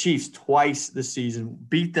with the Chiefs twice this season,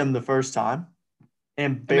 beat them the first time.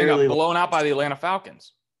 And barely got blown out by the Atlanta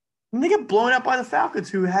Falcons. And they get blown out by the Falcons,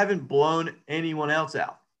 who haven't blown anyone else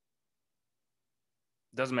out.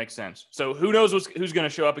 Doesn't make sense. So who knows who's going to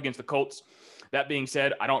show up against the Colts? That being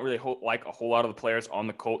said, I don't really like a whole lot of the players on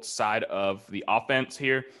the Colts side of the offense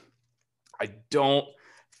here. I don't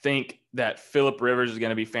think that Phillip Rivers is going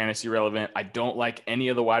to be fantasy relevant. I don't like any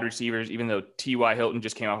of the wide receivers, even though T.Y. Hilton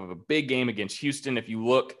just came off of a big game against Houston. If you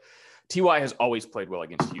look, T.Y. has always played well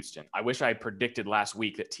against Houston. I wish I had predicted last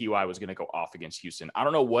week that T.Y. was going to go off against Houston. I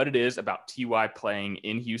don't know what it is about T.Y. playing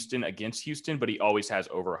in Houston against Houston, but he always has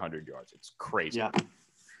over 100 yards. It's crazy. Yeah.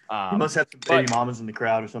 He must have some baby mamas in the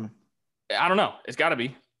crowd or something. I don't know. It's got to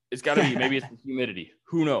be. Maybe it's the humidity.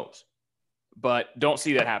 Who knows? But don't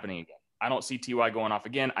see that happening again. I don't see T.Y. going off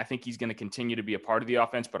again. I think he's going to continue to be a part of the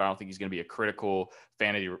offense, but I don't think he's going to be a critical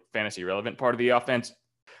fantasy relevant part of the offense.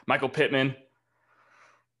 Michael Pittman,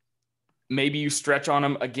 maybe you stretch on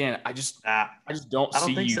him again. I just don't I don't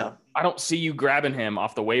see think you. so. I don't see you grabbing him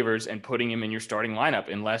off the waivers and putting him in your starting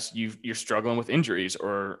lineup unless you're struggling with injuries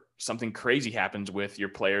or something crazy happens with your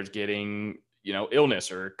players getting,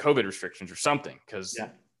 illness or COVID restrictions or something.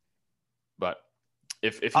 But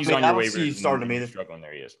if he's on your I don't see you waivers starting and him you're either. struggling,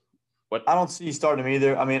 there he is. What? I don't see you starting him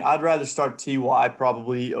either. I mean, I'd rather start Ty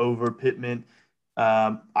probably over Pittman.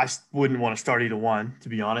 Wouldn't want to start either one, to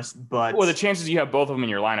be honest. But Well, the chances you have both of them in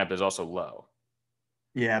your lineup is also low.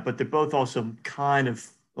 yeah, but they're both also kind of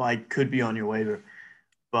like could be on your waiver.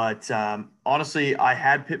 But honestly, I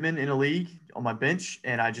had Pittman in a league on my bench,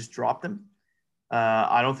 and I just dropped him.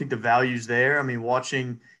 I don't think the value's there. I mean,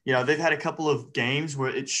 watching, they've had a couple of games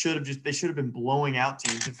where they should have been blowing out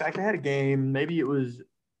teams. In fact, I had a game, maybe it was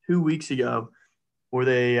 2 weeks ago, where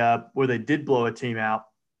they did blow a team out,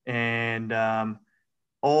 and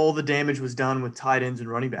all the damage was done with tight ends and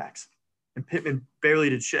running backs, and Pittman barely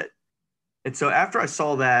did shit. And so after I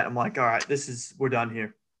saw that, I'm like, all right, we're done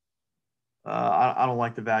here. I don't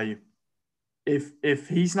like the value. If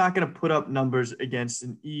he's not going to put up numbers against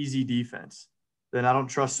an easy defense, then I don't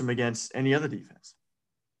trust him against any other defense.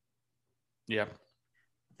 Yeah.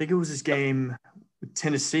 I think it was this game with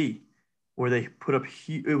Tennessee where they put up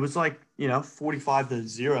it was like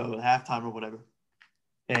 45-0 at halftime or whatever,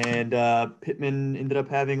 and Pittman ended up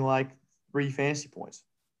having like 3 fantasy points.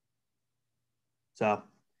 So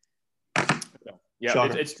yeah,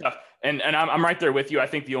 it's tough, and I'm right there with you. I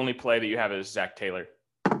think the only play that you have is Zach Taylor.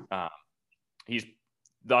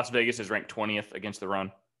 Las Vegas is ranked 20th against the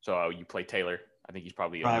run, so you play Taylor. I think he's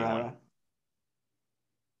probably the only one.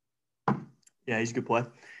 Right. Yeah, he's a good play.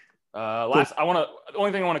 The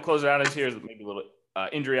only thing I want to close it out is here is maybe a little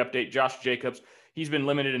injury update. Josh Jacobs, he's been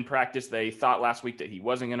limited in practice. They thought last week that he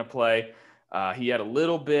wasn't going to play. He had a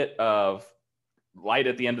little bit of light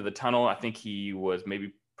at the end of the tunnel. I think he was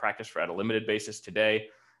maybe practiced at a limited basis today,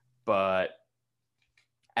 but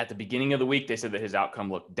at the beginning of the week, they said that his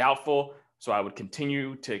outcome looked doubtful. So I would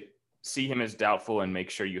continue to see him as doubtful and make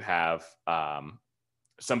sure you have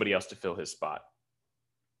somebody else to fill his spot,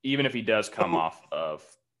 even if he does come off of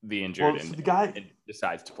the injured and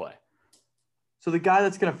decides to play. So the guy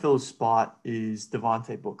that's going to fill his spot is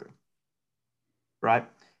Devontae Booker, right?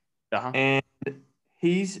 Uh-huh. And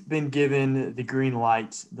he's been given the green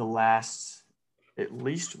light at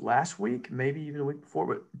least last week, maybe even a week before,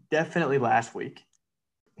 but definitely last week.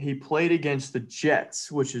 He played against the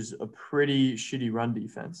Jets, which is a pretty shitty run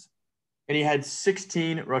defense, and he had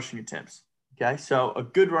 16 rushing attempts. Okay, so a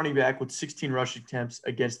good running back with 16 rushing attempts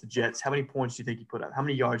against the Jets. How many points do you think he put up? How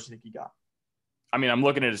many yards do you think he got? I mean, I'm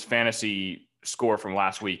looking at his fantasy score from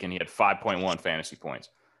last week, and he had 5.1 fantasy points.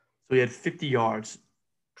 So he had 50 yards,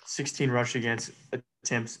 16 rushing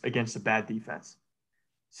attempts against a bad defense.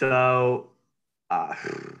 So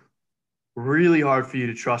really hard for you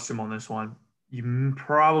to trust him on this one. You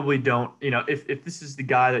probably don't, if this is the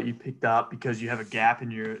guy that you picked up because you have a gap in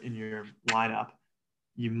your lineup,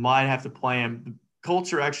 you might have to play him. The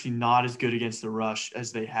Colts are actually not as good against the rush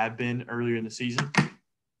as they have been earlier in the season.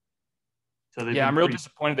 So I'm real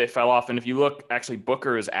disappointed they fell off. And if you look, actually,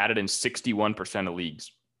 Booker is added in 61% of leagues.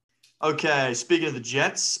 Okay, speaking of the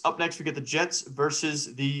Jets, up next we get the Jets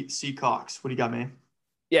versus the Seahawks. What do you got, man?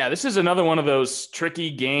 Yeah, this is another one of those tricky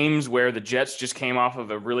games where the Jets just came off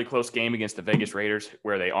of a really close game against the Vegas Raiders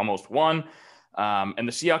where they almost won. And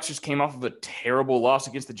the Seahawks just came off of a terrible loss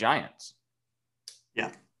against the Giants.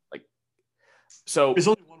 Yeah. So there's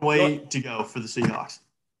only one way to go for the Seahawks.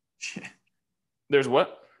 There's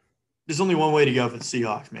what? There's only one way to go for the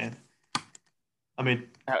Seahawks, man. I mean,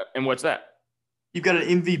 and what's that? You've got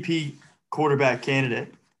an MVP quarterback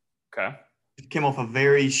candidate. Okay. He came off a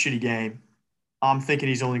very shitty game. I'm thinking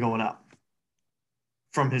he's only going up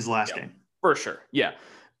from his last game. For sure. Yeah.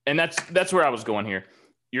 And that's where I was going here.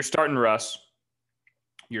 You're starting Russ.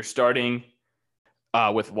 You're starting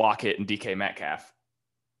with Lockett and DK Metcalf.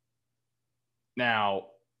 Now,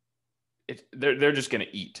 they're just going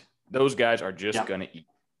to eat. Those guys are just going to eat.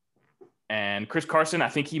 And Chris Carson, I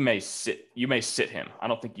think he may sit. You may sit him. I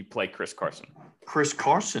don't think you play Chris Carson. Chris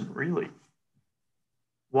Carson, really?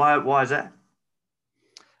 Why is that?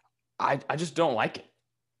 I just don't like it.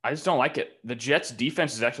 I just don't like it. The Jets'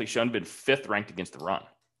 defense has actually shown to be 5th ranked against the run.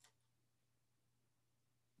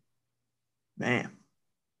 Man,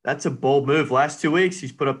 that's a bold move. Last 2 weeks,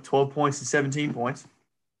 he's put up 12 points and 17 points.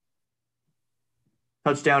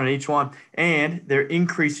 Touchdown in each one. And they're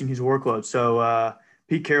increasing his workload. So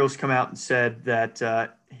Pete Carroll's come out and said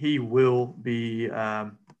that he will be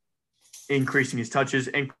increasing his touches.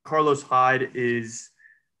 And Carlos Hyde is –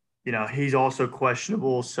 he's also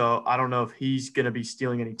questionable, so I don't know if he's going to be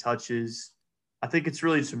stealing any touches. I think it's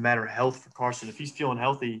really just a matter of health for Carson. If he's feeling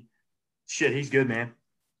healthy, shit, he's good, man.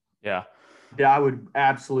 Yeah. Yeah, I would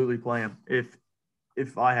absolutely play him if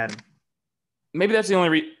I had him. Maybe that's the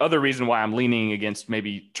only other reason why I'm leaning against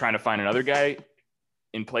maybe trying to find another guy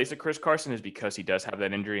in place of Chris Carson is because he does have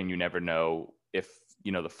that injury, and you never know if,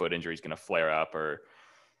 the foot injury is going to flare up, or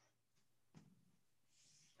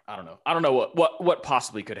I don't know. I don't know what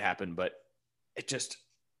possibly could happen, but it just,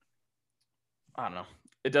 I don't know.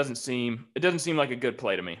 It doesn't seem like a good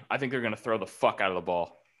play to me. I think they're going to throw the fuck out of the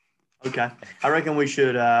ball. Okay. I reckon we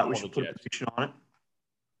should put a prediction on it.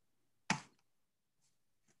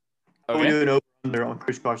 Okay. We do an over-under on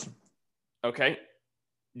Chris Carson. Okay.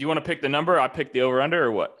 Do you want to pick the number? I pick the over-under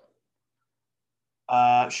or what?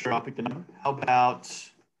 Sure, I'll pick the number. How about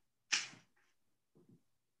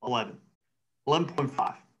 11?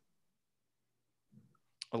 11.5.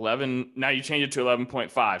 11. Now you change it to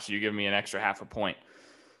 11.5, so you give me an extra half a point.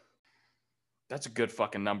 That's a good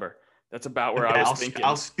fucking number. That's about where I was thinking.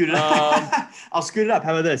 I'll scoot it up. I'll scoot it up.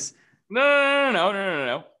 How about this? No. All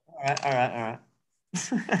right.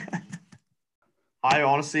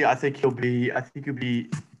 I think he'll be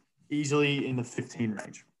easily in the 15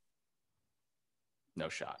 range. No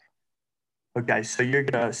shot. Okay, so you're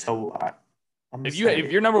gonna if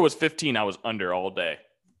your number was 15, I was under all day.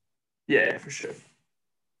 Yeah, for sure.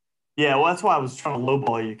 Yeah, well, that's why I was trying to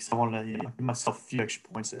lowball you because I wanted to give myself a few extra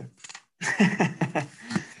points there.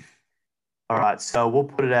 All right, so we'll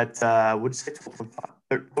put it at what'd you say,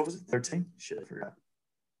 12.5? What was it? 13? Shit, I forgot.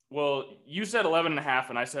 Well, you said 11.5,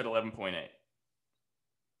 and I said 11.8.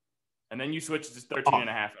 And then you switched to 13.5, and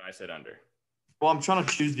I said under. Well, I'm trying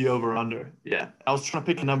to choose the over-under. Yeah, I was trying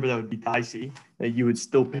to pick a number that would be dicey, that you would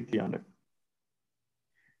still pick the under.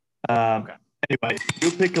 Okay. Anyway,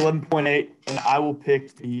 you'll pick 11.8, and I'll pick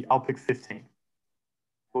 15.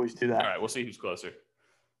 Always do that. All right, we'll see who's closer.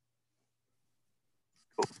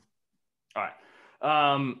 Cool. All right.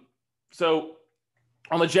 So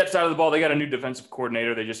on the Jet side of the ball, they got a new defensive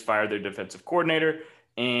coordinator. They just fired their defensive coordinator,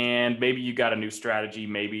 and maybe you got a new strategy.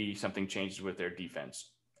 Maybe something changes with their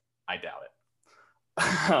defense. I doubt it.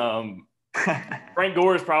 Frank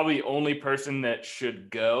Gore is probably the only person that should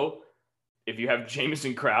go. If you have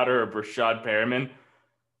Jamison Crowder or Brashad Perriman,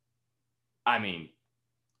 I mean,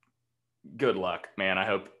 good luck, man. I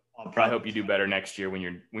hope you do better next year when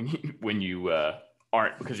you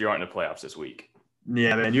aren't, because you aren't in the playoffs this week.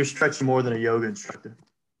 Yeah, man, you're stretching more than a yoga instructor.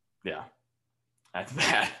 Yeah, that's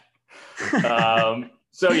bad.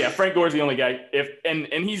 So yeah, Frank Gore's the only guy. And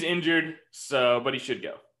he's injured, but he should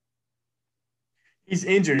go. He's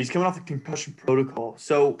injured. He's coming off the concussion protocol.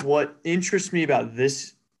 So what interests me about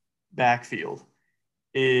this backfield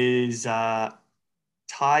is Ty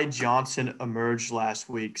Johnson emerged last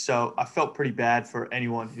week. So I felt pretty bad for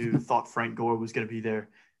anyone who thought Frank Gore was going to be their,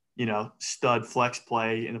 stud flex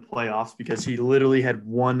play in the playoffs, because he literally had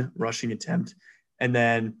one rushing attempt and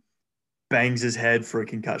then bangs his head for a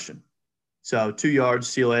concussion. So 2 yards,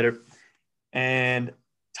 see you later. And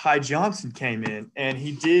Ty Johnson came in and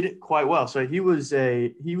he did quite well. So he was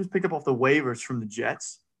picked up off the waivers from the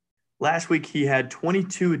Jets. Last week he had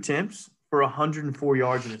 22 attempts for 104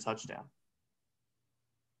 yards and a touchdown.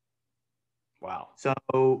 Wow.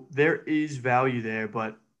 So there is value there,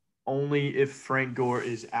 but only if Frank Gore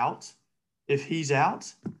is out. If he's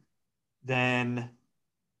out, then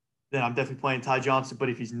I'm definitely playing Ty Johnson. But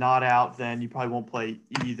if he's not out, then you probably won't play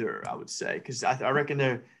either, I would say, because I reckon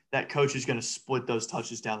that coach is going to split those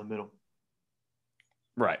touches down the middle.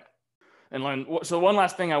 Right. And so one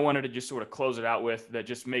last thing I wanted to just sort of close it out with that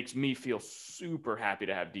just makes me feel super happy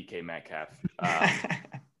to have DK Metcalf.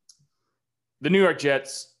 The New York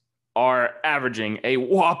Jets are averaging a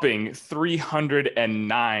whopping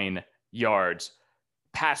 309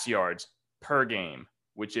 pass yards per game,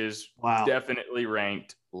 which is definitely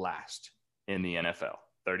ranked last in the NFL.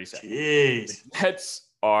 37. Jeez. The Jets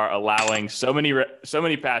are allowing so many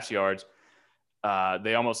pass yards.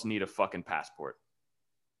 They almost need a fucking passport.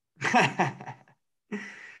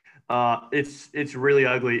 It's really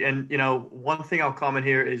ugly. And, one thing I'll comment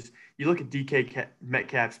here is you look at DK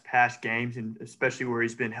Metcalf's past games, and especially where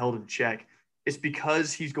he's been held in check, it's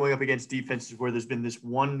because he's going up against defenses where there's been this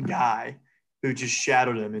one guy who just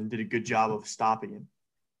shadowed him and did a good job of stopping him.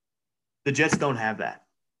 The Jets don't have that.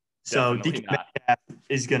 So DK Metcalf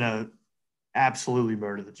is going to absolutely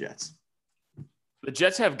murder the Jets. The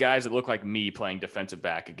Jets have guys that look like me playing defensive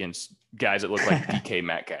back against guys that look like DK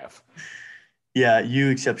Metcalf. Yeah, you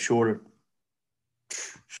except shorter.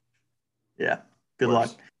 Yeah, good luck.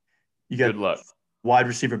 You got good luck. Wide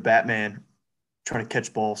receiver Batman trying to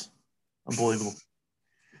catch balls. Unbelievable.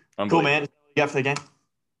 Cool, man. You got for the game?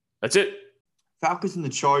 That's it. Falcons and the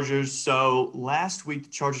Chargers. So last week, the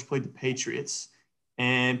Chargers played the Patriots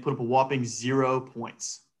and put up a whopping 0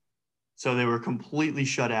 points. So they were completely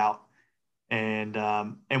shut out. And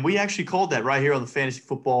we actually called that right here on the Fantasy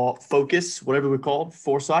Football Focus, whatever we called,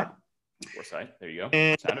 Foresight. Foresight. There you go.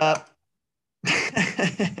 And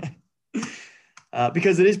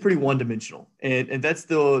because it is pretty one-dimensional. And that's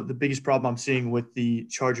the biggest problem I'm seeing with the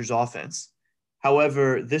Chargers offense.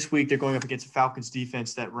 However, this week they're going up against a Falcons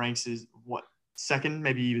defense that ranks as second,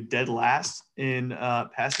 maybe even dead last in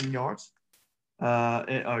passing yards,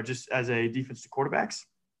 or just as a defense to quarterbacks.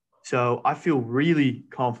 So I feel really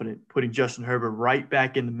confident putting Justin Herbert right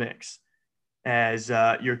back in the mix as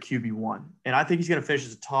your QB1. And I think he's going to finish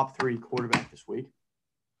as a top 3 quarterback this week.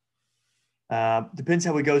 Depends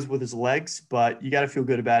how he goes with his legs, but you got to feel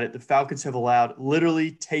good about it. The Falcons have allowed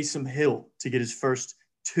literally Taysom Hill to get his first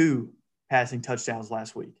 2 passing touchdowns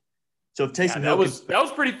last week. So if Taysom Hill that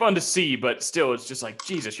was pretty fun to see, but still, it's just like,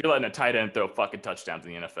 Jesus, you're letting a tight end throw fucking touchdowns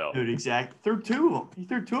in the NFL. Dude, exactly. Threw 2 of them. He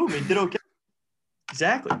threw 2 of them. He did okay.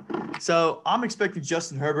 Exactly. So I'm expecting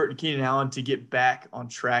Justin Herbert and Keenan Allen to get back on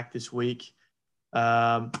track this week.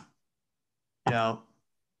 I'm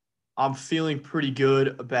feeling pretty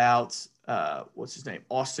good about what's his name,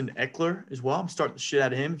 Austin Eckler as well. I'm starting the shit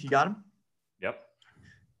out of him if you got him. Yep.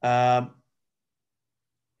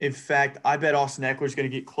 In fact, I bet Austin Eckler is going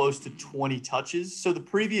to get close to 20 touches. So the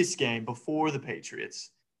previous game before the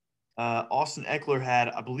Patriots, Austin Eckler had,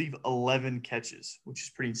 I believe, 11 catches, which is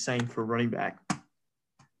pretty insane for a running back.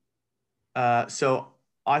 So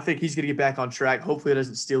I think he's going to get back on track. Hopefully it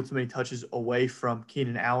doesn't steal too many touches away from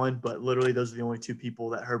Keenan Allen, but literally those are the only 2 people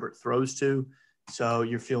that Herbert throws to. So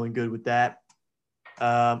you're feeling good with that.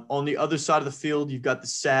 On the other side of the field, you've got the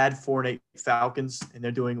sad 4-8 Falcons, and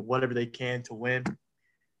they're doing whatever they can to win.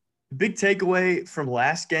 The big takeaway from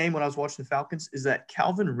last game when I was watching the Falcons is that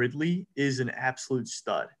Calvin Ridley is an absolute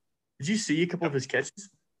stud. Did you see a couple of his catches?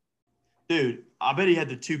 Dude, I bet he had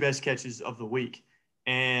the 2 best catches of the week.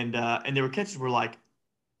 And there were catches where, like,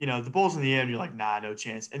 the ball's in the air and you're like, nah, no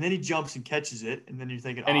chance. And then he jumps and catches it, and then you're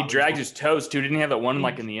thinking, and he drags his toes too. Didn't he have that one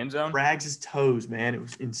like in the end zone? Drags his toes, man. It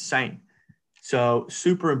was insane. So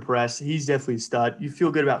super impressed. He's definitely a stud. You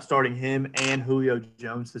feel good about starting him and Julio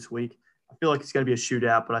Jones this week. I feel like it's going to be a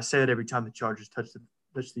shootout, but I say that every time the Chargers touch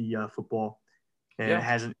the football, and it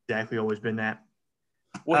hasn't exactly always been that.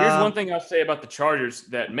 Well, here's one thing I'll say about the Chargers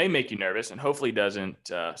that may make you nervous and hopefully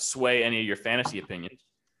doesn't sway any of your fantasy opinions.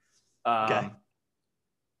 Okay.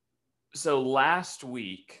 So last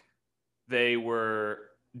week, they were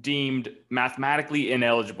deemed mathematically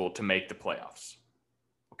ineligible to make the playoffs.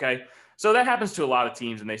 Okay? So that happens to a lot of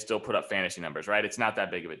teams, and they still put up fantasy numbers, right? It's not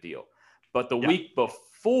that big of a deal. But the week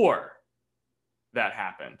before that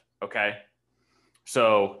happened, okay?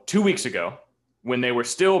 So 2 weeks ago, when they were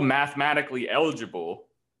still mathematically eligible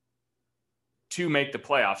to make the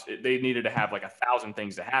playoffs, they needed to have like 1,000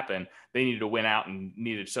 things to happen. They needed to win out and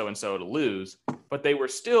needed so-and-so to lose, but they were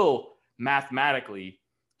still mathematically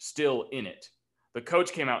still in it. The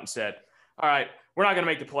coach came out and said, all right, we're not going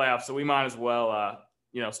to make the playoffs, so we might as well,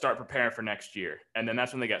 start preparing for next year. And then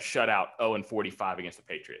that's when they got shut out 0-45 against the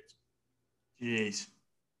Patriots. Jeez.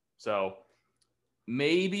 So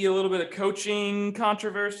maybe a little bit of coaching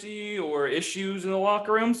controversy or issues in the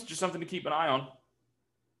locker rooms, just something to keep an eye on.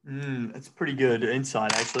 That's pretty good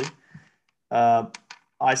insight, actually.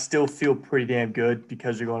 I still feel pretty damn good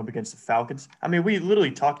because they're going up against the Falcons. I mean, we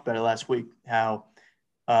literally talked about it last week, how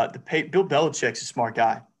Bill Belichick's a smart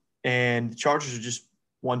guy, and the Chargers are just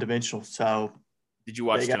one-dimensional. So, did you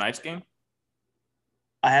watch tonight's game?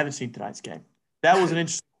 I haven't seen tonight's game. That was an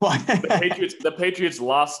interesting one. The Patriots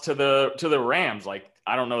lost to the Rams. Like,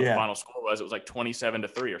 I don't know what the final score was. It was like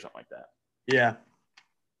 27-3 or something like that. Yeah.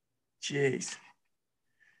 Jeez.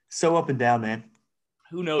 So up and down, man.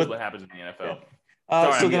 Who knows what happens in the NFL?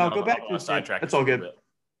 So then I'll go back to this. That's all good.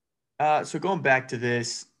 So going back to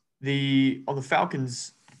this, on the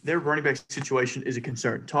Falcons, their running back situation is a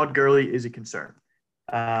concern. Todd Gurley is a concern.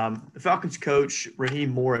 The Falcons coach, Raheem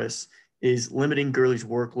Morris, is limiting Gurley's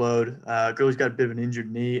workload. Gurley's got a bit of an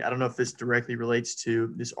injured knee. I don't know if this directly relates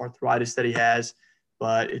to this arthritis that he has,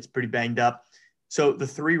 but it's pretty banged up. So the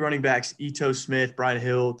 3 running backs, Ito Smith, Brian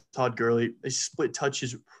Hill, Todd Gurley, they split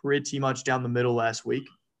touches pretty much down the middle last week.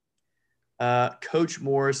 Coach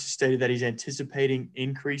Morris stated that he's anticipating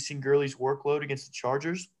increasing Gurley's workload against the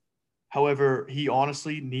Chargers. However, he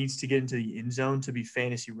honestly needs to get into the end zone to be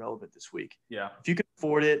fantasy relevant this week. Yeah. If you can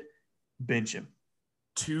afford it, bench him.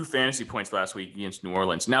 2 fantasy points last week against New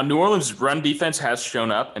Orleans. Now, New Orleans' run defense has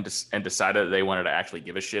shown up and decided that they wanted to actually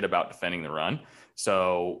give a shit about defending the run.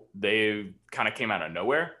 So they kind of came out of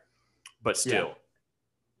nowhere, but still.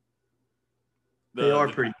 They are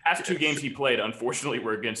The pretty past two good. games he played, unfortunately,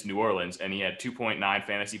 were against New Orleans, and he had 2.9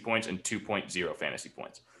 fantasy points and 2.0 fantasy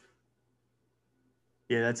points.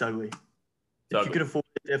 Yeah, that's ugly. It's If you ugly. can afford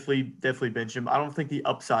it, definitely bench him. I don't think the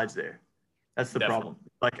upside's there. That's the Definitely. problem.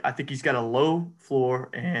 Like I think he's got a low floor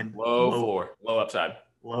and Low floor, low upside.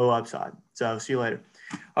 low upside. So see you later.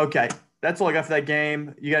 Okay, that's all I got for that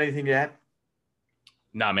game. You got anything to add?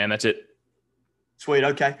 Nah, man, that's it. Sweet.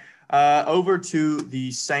 Okay. Over to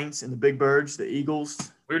the Saints and the Big Birds, the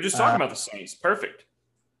Eagles. We were just talking about the Saints. Perfect.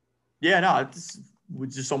 Yeah, no, it's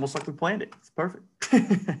just almost like we planned it. It's perfect.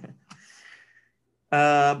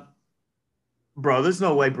 uh, bro, there's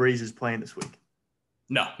no way Breeze is playing this week.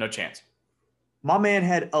 No, no chance. My man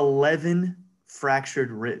had 11 fractured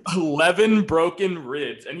ribs. 11 broken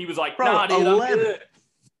ribs. And he was like, Bro, nah, dude, 11. I'm good.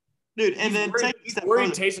 Dude, and then take he's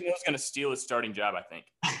worried Taysom Hill's going to steal his starting job, I think.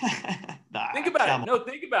 Think about it. No,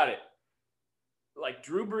 think about it. Like,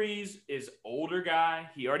 Drew Brees is older guy.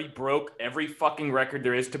 He already broke every fucking record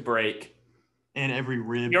there is to break. And every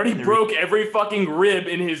rib. He already broke every fucking rib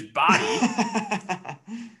in his body.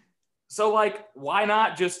 So, like, why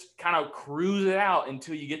not just kind of cruise it out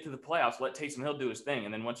until you get to the playoffs? Let Taysom Hill do his thing.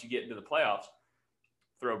 And then once you get into the playoffs,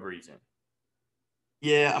 throw Brees in.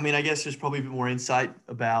 Yeah, I mean, I guess there's probably a bit more insight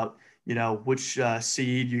about, which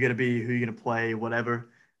seed you're going to be, who you're going to play, whatever.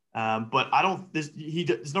 But I don't –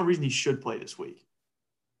 there's no reason he should play this week.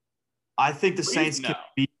 I think the Saints can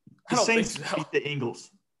beat the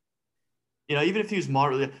Eagles. Even if he was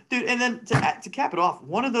moderately – dude, and then to cap it off,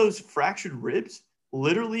 one of those fractured ribs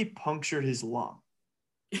literally punctured his lung.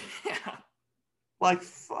 Yeah. Like,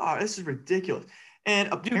 fuck, this is ridiculous.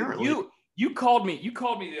 And apparently – You called me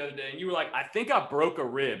the other day and you were like, I think I broke a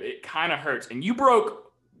rib. It kind of hurts. And you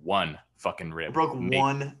broke one fucking rib. I broke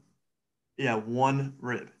one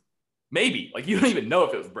rib. Maybe. Like, you don't even know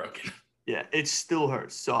if it was broken. Yeah, it still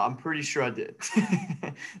hurts. So I'm pretty sure I did.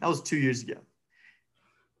 That was 2 years ago.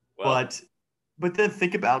 Well, but then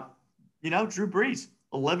think about, Drew Brees,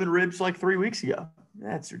 11 ribs like 3 weeks ago.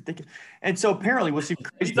 That's ridiculous. And so apparently what's even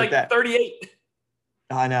crazy about that. 38.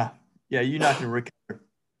 I know. Yeah, you're not going to recover.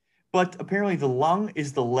 But apparently the lung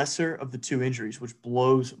is the lesser of the two injuries, which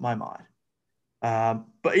blows my mind.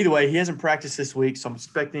 But either way, he hasn't practiced this week, so I'm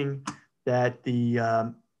expecting that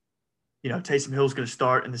Taysom Hill is going to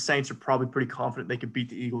start, and the Saints are probably pretty confident they could beat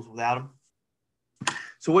the Eagles without him.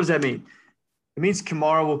 So what does that mean? It means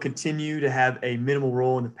Kamara will continue to have a minimal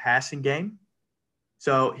role in the passing game.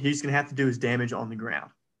 So he's going to have to do his damage on the ground.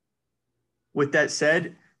 With that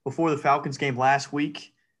said, before the Falcons game last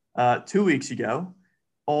week, 2 weeks ago,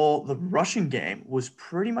 all the rushing game was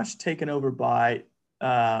pretty much taken over by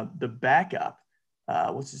the backup.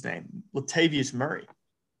 What's his name? Latavius Murray.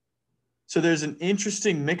 So there's an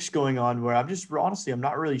interesting mix going on where I'm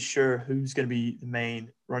not really sure who's going to be the main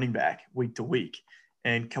running back week to week.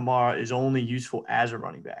 And Kamara is only useful as a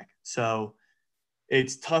running back. So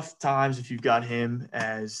it's tough times if you've got him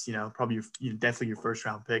as, probably definitely your first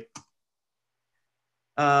round pick.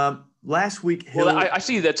 Last week, Hill. Well, I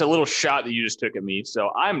see that's a little shot that you just took at me, so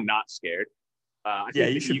I'm not scared.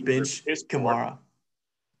 You should bench Kamara.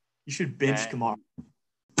 You should bench Kamara.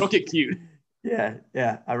 Don't get cute. Yeah.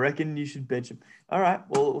 I reckon you should bench him. All right.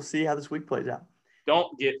 Well, we'll see how this week plays out.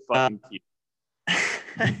 Don't get fucking cute.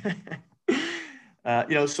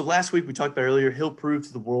 So last week we talked about earlier, Hill proved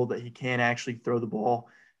to the world that he can actually throw the ball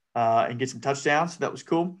and get some touchdowns. So that was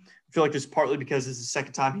cool. I feel like this is partly because this is the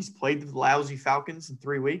second time he's played the lousy Falcons in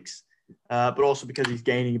 3 weeks, but also because he's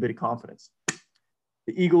gaining a bit of confidence.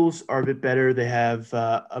 The Eagles are a bit better. They have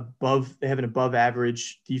an above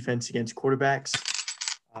average defense against quarterbacks.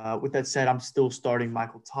 With that said, I'm still starting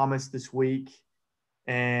Michael Thomas this week,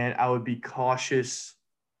 and I would be cautious.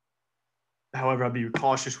 However, I'd be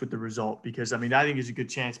cautious with the result because, I think there's a good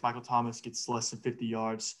chance Michael Thomas gets less than 50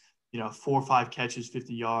 yards, 4 or 5 catches,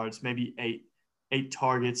 50 yards, maybe eight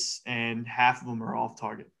targets, and half of them are off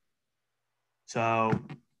target. So,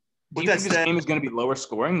 do you think this game is going to be lower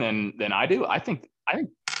scoring than I do? I think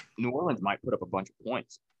New Orleans might put up a bunch of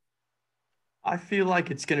points. I feel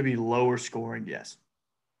like it's going to be lower scoring, yes.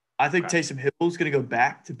 I think Taysom Hill is going to go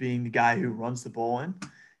back to being the guy who runs the ball in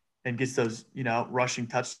and gets those, rushing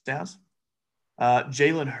touchdowns.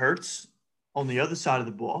 Jalen Hurts on the other side of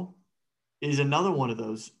the ball is another one of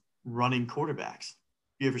those running quarterbacks.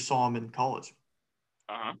 You ever saw him in college?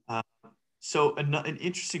 Uh-huh. So an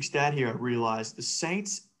interesting stat here, I realized the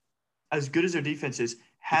Saints, as good as their defense is,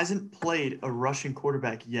 hasn't played a rushing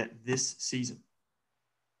quarterback yet this season.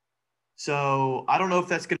 So I don't know if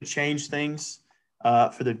that's going to change things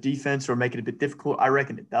for their defense or make it a bit difficult. I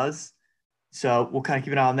reckon it does. So we'll kind of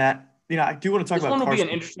keep an eye on that. I do want to talk about This one will Carson. be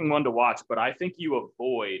an interesting one to watch, but I think you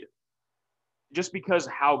avoid just because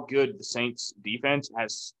how good the Saints defense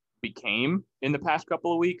has became in the past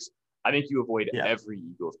couple of weeks, I think you avoid every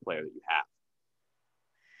Eagles player that you have.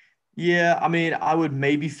 Yeah, I mean, I would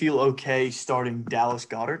maybe feel okay starting Dallas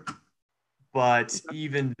Goedert, but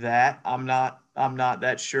even that, I'm not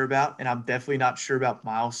that sure about, and I'm definitely not sure about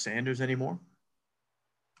Miles Sanders anymore.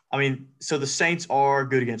 I mean, so the Saints are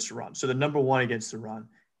good against the run, so they're number one against the run,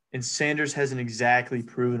 and Sanders hasn't exactly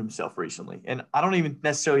proven himself recently, and I don't even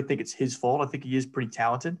necessarily think it's his fault. I think he is pretty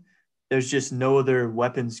talented. There's just no other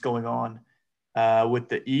weapons going on with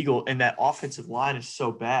the Eagle, and that offensive line is so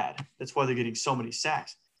bad. That's why they're getting so many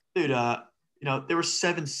sacks. Dude, there were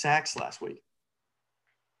 7 sacks last week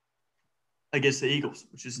against the Eagles,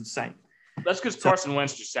 which is insane. That's because Carson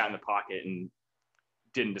Wentz just sat in the pocket and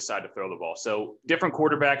didn't decide to throw the ball. So different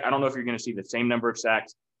quarterback. I don't know if you're going to see the same number of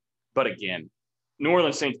sacks, but again, New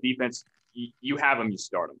Orleans Saints defense, you have them, you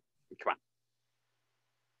start them. Come on.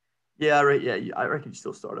 Yeah, right. Yeah, I reckon you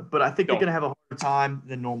still start them, but I think they're going to have a harder time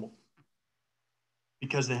than normal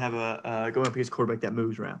because they have a going up against a quarterback that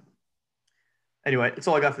moves around. Anyway, that's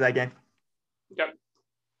all I got for that game. Okay.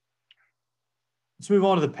 Let's move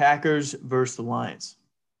on to the Packers versus the Lions.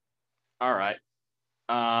 All right.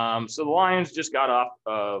 So the Lions just got off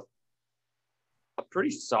of a pretty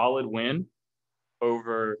solid win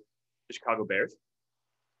over the Chicago Bears.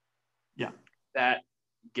 Yeah. That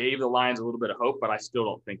gave the Lions a little bit of hope, but I still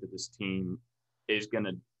don't think that this team is going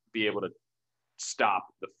to be able to stop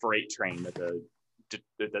the freight train that the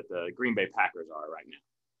Green Bay Packers are right now.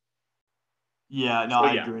 Yeah, no,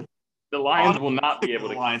 I agree. The Lions will not be able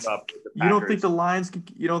to keep up with the Packers. You don't think the Lions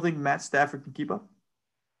you don't think Matt Stafford can keep up?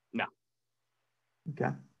 No.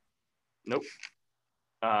 Okay. Nope.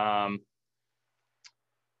 I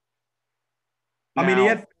mean, he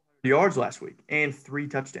had 400 yards last week and 3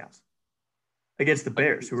 touchdowns against the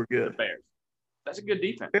Bears, who were good. The Bears. That's a good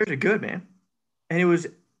defense. Bears are good, man. And it was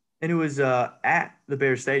at the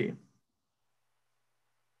Bears Stadium.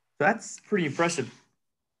 So that's pretty impressive.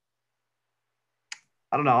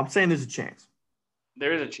 I don't know. I'm saying there's a chance.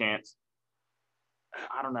 There is a chance.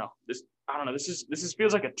 I don't know. This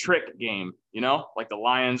feels like a trick game, you know? Like the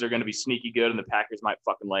Lions are going to be sneaky good and the Packers might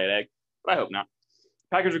fucking lay an egg. But I hope not.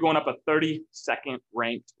 Packers are going up a 32nd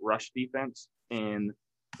ranked rush defense in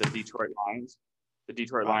the Detroit Lions. The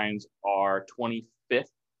Detroit Lions are 25th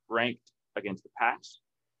ranked against the pass,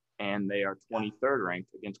 and they are 23rd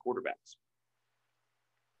ranked against quarterbacks.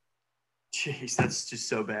 Jeez, that's just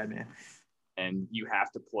so bad, man. And you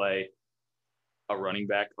have to play a running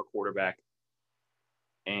back, a quarterback,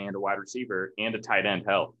 and a wide receiver, and a tight end.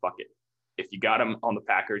 Hell, fuck it. If you got him on the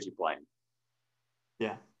Packers, you play him.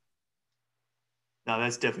 Yeah. No,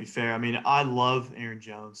 that's definitely fair. I mean, I love Aaron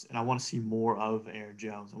Jones, and I want to see more of Aaron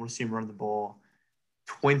Jones. I want to see him run the ball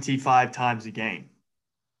 25 times a game.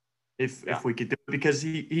 If we could do it, because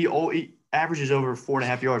he averages over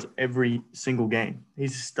 4.5 yards every single game.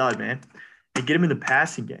 He's a stud, man. And get him in the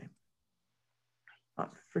passing game.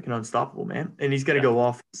 Freaking unstoppable, man. And he's going to go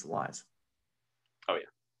off against the Lions. Oh, yeah.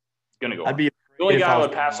 Going to go I'd off. be the only guy I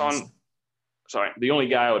would pass on. Sorry. The only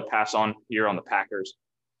guy I would pass on here on the Packers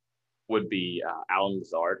would be Alan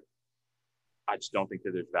Lazard. I just don't think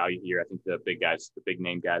that there's value here. I think the big guys, the big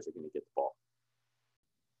name guys are going to get the ball.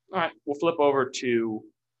 All right. We'll flip over to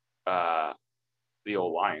the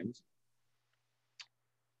old Lions.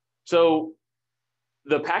 So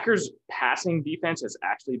the Packers passing defense has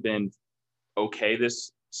actually been okay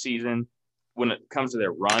this season. When it comes to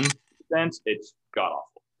their run defense, it's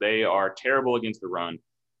god-awful. They are terrible against the run.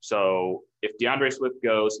 So if DeAndre Swift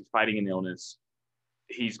goes, he's fighting an illness,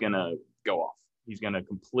 he's going to go off. He's going to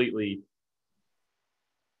completely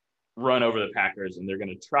run over the Packers, and they're going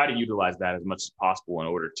to try to utilize that as much as possible in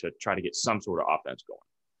order to try to get some sort of offense going.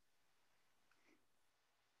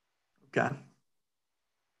 Okay.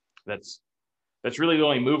 That's really the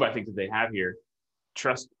only move I think that they have here.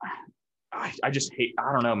 I just hate.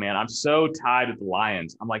 I don't know, man. I'm so tied with the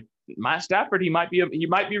Lions. I'm like, Matt Stafford. He might be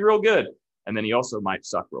real good, and then he also might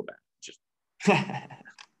suck real bad. Just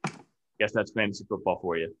guess that's fantasy football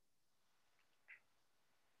for you.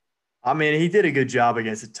 I mean, he did a good job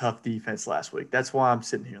against a tough defense last week. That's why I'm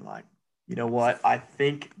sitting here like, you know what? I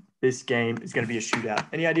think this game is going to be a shootout.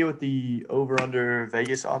 Any idea what the over/under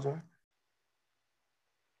Vegas odds are?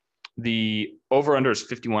 The over/under is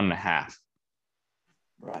 51.5.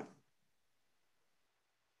 Right.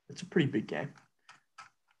 It's a pretty big game.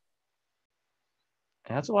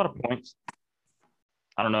 And that's a lot of points.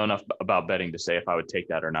 I don't know enough about betting to say if I would take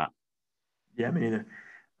that or not. Yeah, me neither.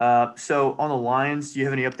 So on the Lions, do you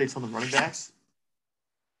have any updates on the running backs?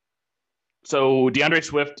 So DeAndre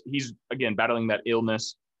Swift, he's, again, battling that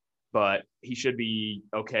illness, but he should be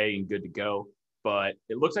okay and good to go. but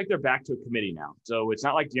it looks like they're back to a committee now. So it's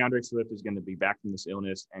not like DeAndre Swift is going to be back from this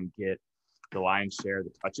illness and get the lion's share of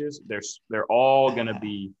the touches. They're all going to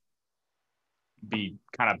be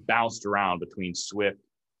kind of bounced around between Swift,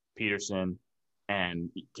 Peterson, and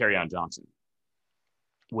Kerryon Johnson,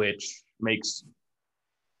 which makes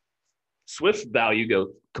Swift's value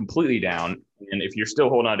go completely down. And if you're still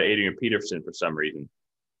holding on to Adrian Peterson for some reason,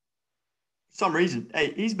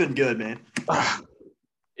 hey, he's been good, man.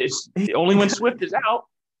 It's only when Swift is out.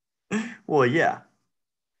 Well, yeah.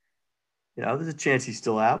 There's a chance he's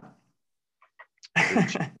still out.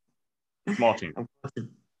 Small team. I'm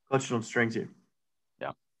clutching on strings here.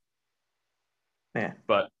 Yeah. Man.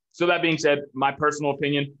 But so that being said, my personal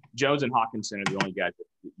opinion, Jones and Hawkinson are the only guys that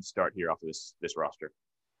you start here off of this roster.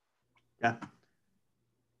 Yeah.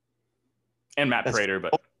 And Matt Prater,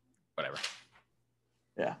 but whatever.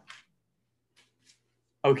 Yeah.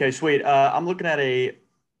 Okay, sweet. I'm looking at a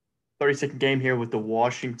 30-second game here with the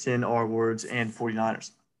Washington R-Words and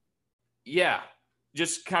 49ers. Yeah.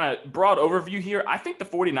 Just kind of broad overview here. I think the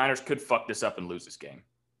 49ers could fuck this up and lose this game.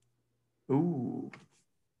 Ooh.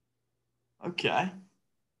 Okay.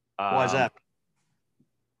 Why is that?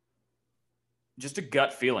 Just a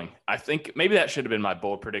gut feeling. I think maybe that should have been my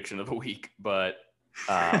bold prediction of the week, but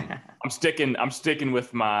I'm sticking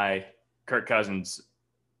with my Kirk Cousins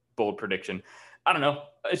bold prediction. I don't know.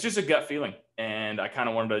 It's just a gut feeling, and I kind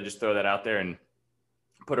of wanted to just throw that out there and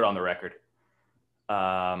put it on the record.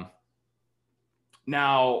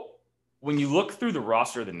 Now, when you look through the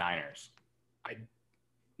roster of the Niners,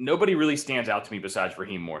 nobody really stands out to me besides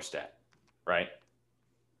Raheem Mostert, right?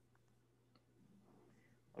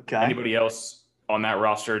 Okay. Anybody else on that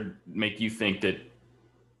roster make you think that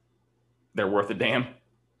they're worth a damn?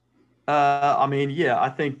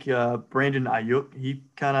 I think Brandon Ayuk, he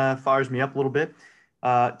kind of fires me up a little bit.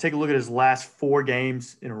 Take a look at his last 4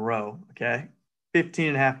 games in a row, okay?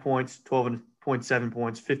 15.5 points, 12.7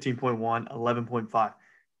 points, 15.1, 11.5.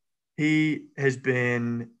 He has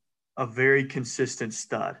been a very consistent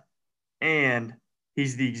stud, and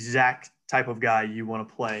he's the exact type of guy you want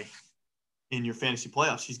to play in your fantasy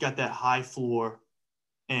playoffs. He's got that high floor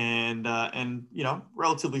and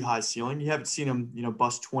relatively high ceiling. You haven't seen him,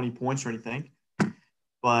 bust 20 points or anything,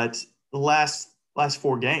 but the last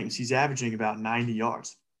 4 games, he's averaging about 90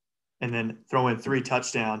 yards, and then throw in 4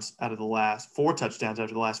 touchdowns out of the last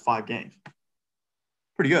 5 games.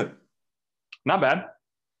 Pretty good. Not bad.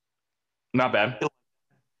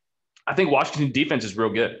 I think Washington defense is real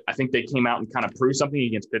good. I think they came out and kind of proved something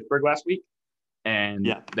against Pittsburgh last week, and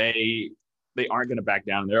they aren't going to back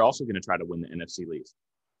down. They're also going to try to win the NFC East.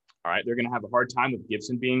 All right, they're going to have a hard time with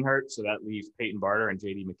Gibson being hurt, so that leaves Peyton Barter and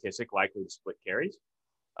J.D. McKissic likely to split carries.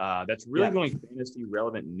 That's really going fantasy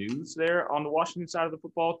relevant news there on the Washington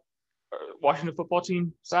football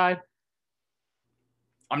team side.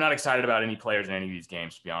 I'm not excited about any players in any of these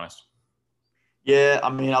games, to be honest. Yeah, I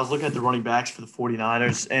was looking at the running backs for the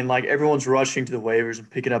 49ers, and everyone's rushing to the waivers and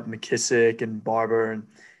picking up McKissic and Barber.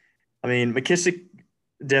 And McKissic,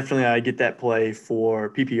 definitely I get that play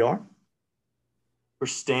for PPR. For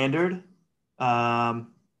standard,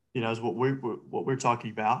 is what we're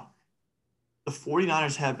talking about. The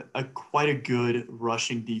 49ers have quite a good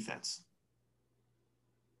rushing defense.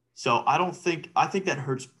 So I think that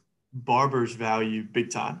hurts Barber's value big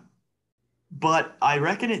time. But I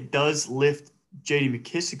reckon it does lift J.D.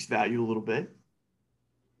 McKissic's value a little bit.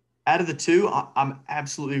 Out of the two, I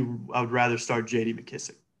would rather start J.D.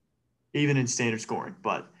 McKissic, even in standard scoring.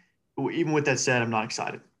 But even with that said, I'm not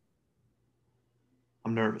excited.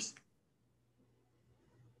 I'm nervous.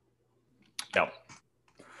 Yep.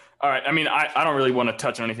 All right. I don't really want to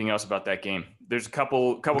touch on anything else about that game. There's a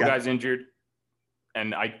couple guys injured,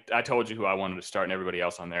 and I told you who I wanted to start, and everybody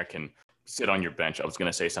else on there can sit on your bench. I was going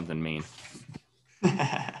to say something mean.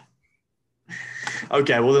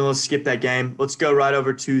 Okay, well then let's skip that game. Let's go right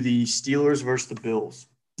over to the Steelers versus the Bills.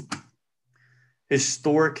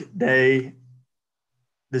 Historic day.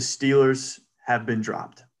 The Steelers have been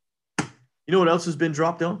dropped. You know what else has been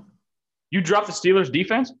dropped, Dylan? You dropped the Steelers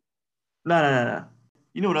defense? No.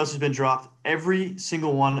 You know what else has been dropped? Every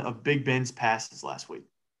single one of Big Ben's passes last week.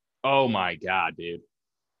 Oh my God, dude.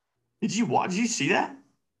 Did you see that?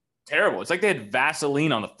 Terrible. It's like they had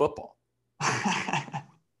Vaseline on the football.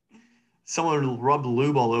 Someone rubbed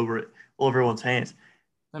lube all over everyone's hands.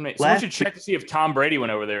 Someone should check to see if Tom Brady went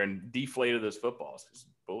over there and deflated those footballs. It's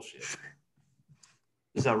bullshit.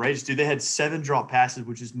 It's outrageous, dude. They had 7 drop passes,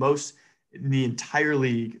 which is most in the entire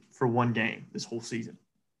league for one game this whole season.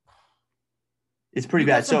 It's pretty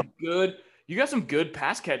bad. You got some good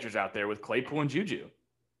pass catchers out there with Claypool and Juju.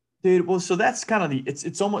 Dude, well, so that's kind of it's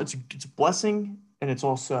a blessing and it's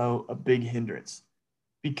also a big hindrance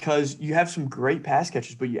because you have some great pass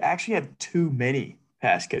catchers, but you actually have too many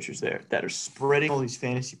pass catchers there that are spreading all these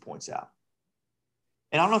fantasy points out.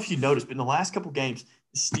 And I don't know if you noticed, but in the last couple games,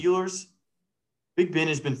 the Steelers, Big Ben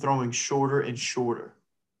has been throwing shorter and shorter.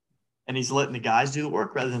 And he's letting the guys do the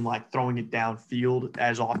work rather than like throwing it downfield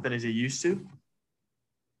as often as he used to.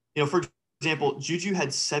 For example, Juju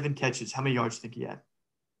had 7 catches. How many yards do you think he had?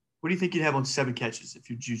 What do you think you'd have on 7 catches if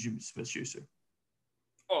you're Juju Smith-Schuster?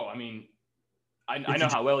 Oh, I mean, I know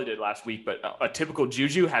how well he did last week, but a typical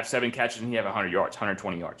Juju have 7 catches and he have 100 yards,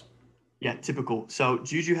 120 yards. Yeah, typical. So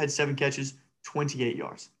Juju had 7 catches, 28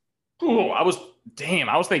 yards. Oh, I was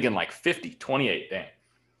thinking like 50, 28, damn.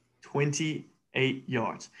 28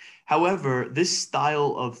 yards. However, this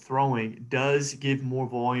style of throwing does give more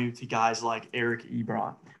volume to guys like Eric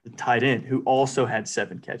Ebron, the tight end, who also had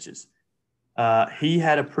 7 catches. He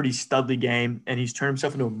had a pretty studly game, and he's turned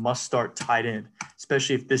himself into a must-start tight end,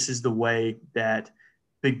 especially if this is the way that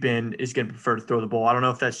Big Ben is going to prefer to throw the ball. I don't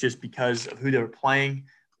know if that's just because of who they were playing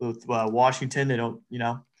with Washington. They don't,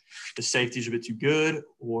 the safeties are a bit too good,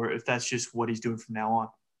 or if that's just what he's doing from now on.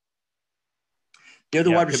 The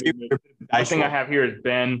other wide receiver. One thing I have here is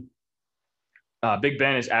Ben. Big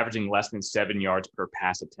Ben is averaging less than 7 yards per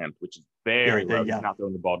pass attempt, which is very low. He's not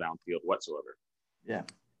throwing the ball downfield whatsoever. Yeah.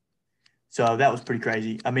 So that was pretty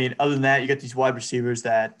crazy. I mean, other than that, you got these wide receivers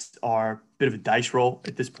that are a bit of a dice roll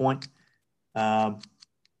at this point. You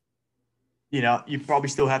probably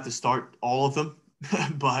still have to start all of them,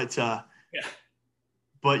 but 2 of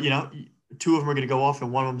them are going to go off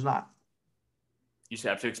and one of them's not. You just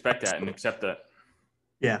have to expect that and accept that.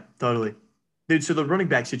 Yeah, totally. Dude, so the running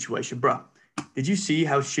back situation, bro, did you see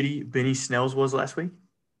how shitty Benny Snells was last week?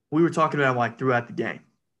 We were talking about him like throughout the game.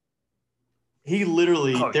 He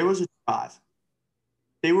literally, there was a drive.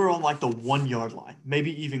 They were on like the 1 yard line,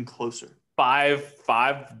 maybe even closer. Five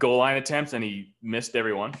goal line attempts, and he missed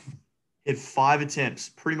every one. He had 5 attempts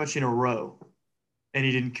pretty much in a row, and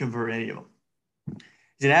he didn't convert any of them.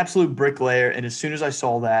 He's an absolute bricklayer, and as soon as I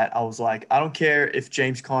saw that, I was like, I don't care if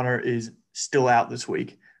James Conner is still out this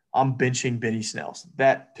week. I'm benching Benny Snells.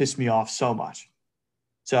 That pissed me off so much.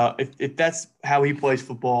 So if that's how he plays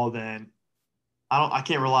football, then I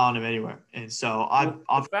can't rely on him anywhere. And so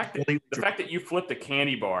the fact that you flipped the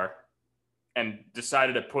candy bar and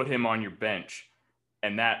decided to put him on your bench,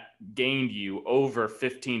 and that gained you over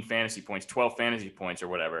 15 fantasy points, 12 fantasy points or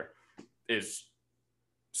whatever, is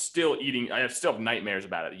still eating. I still have nightmares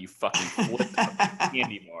about it. That you fucking flipped the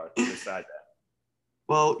candy bar to decide that.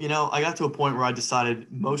 Well, I got to a point where I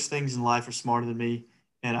decided most things in life are smarter than me,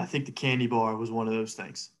 and I think the candy bar was one of those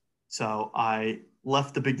things. So I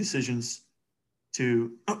left the big decisions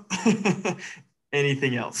to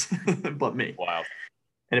anything else but me. Wow.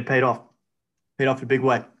 And it paid off. Paid off in a big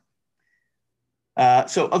way.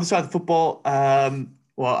 So other side of the football,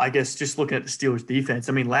 well, I guess just looking at the Steelers defense,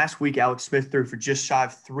 I mean, last week Alex Smith threw for just shy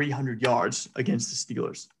of 300 yards against the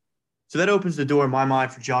Steelers. So that opens the door in my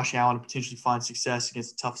mind for Josh Allen to potentially find success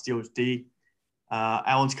against a tough Steelers D.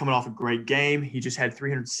 Allen's coming off a great game. He just had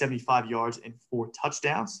 375 yards and 4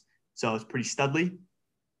 touchdowns. So it's pretty studly.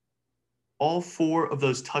 All 4 of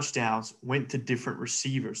those touchdowns went to different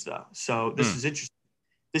receivers, though. So this is interesting.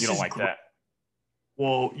 You don't like that?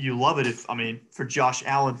 Well, you love it for Josh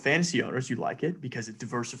Allen fantasy owners, you like it because it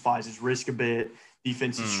diversifies his risk a bit.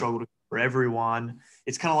 Defenses struggle for everyone.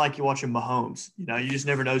 It's kind of like you're watching Mahomes. You just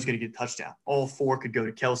never know who's going to get a touchdown. All 4 could go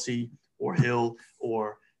to Kelsey or Hill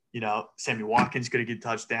or, Sammy Watkins could get a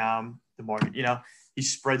touchdown. The market, he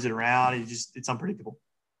spreads it around. It's unpredictable.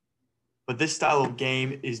 But this style of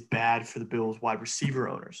game is bad for the Bills wide receiver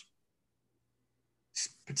owners.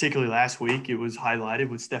 Particularly last week, it was highlighted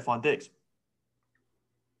with Stephon Diggs.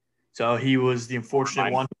 So he was the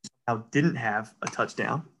unfortunate one who somehow didn't have a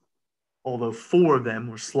touchdown, although 4 of them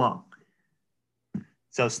were slung.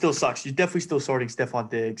 So it still sucks. You're definitely still sorting Stephon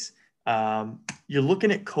Diggs. You're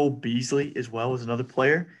looking at Cole Beasley as well as another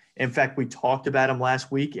player. In fact, we talked about him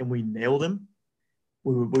last week, and we nailed him.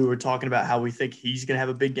 We were talking about how we think he's going to have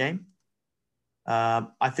a big game.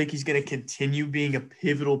 I think he's going to continue being a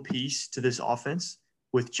pivotal piece to this offense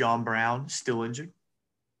with John Brown still injured.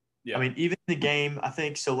 Yeah. I mean, even in the game, I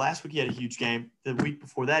think, so last week he had a huge game. The week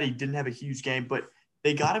before that, he didn't have a huge game, but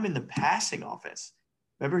they got him in the passing offense.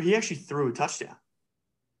 Remember, he actually threw a touchdown.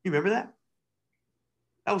 You remember that?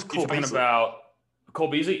 That was Cole Beasley. You're talking about Cole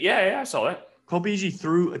Beasley? Yeah, I saw that. Cole Beasley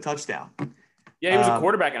threw a touchdown. Yeah, he was a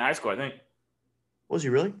quarterback in high school, I think. Was he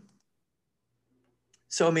really?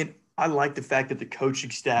 So, I mean, I like the fact that the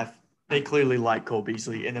coaching staff, they clearly like Cole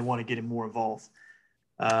Beasley and they want to get him more involved.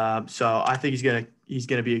 So I think he's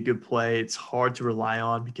gonna be a good play. It's hard to rely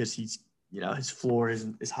on because he's his floor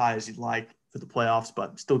isn't as high as he'd like for the playoffs,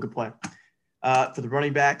 but still a good player. For the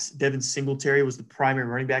running backs, Devin Singletary was the primary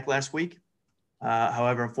running back last week.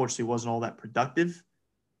 However, unfortunately, wasn't all that productive.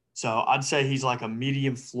 So I'd say he's like a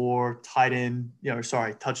medium floor tight end,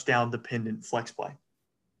 touchdown dependent flex play.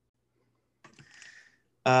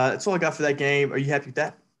 That's all I got for that game. Are you happy with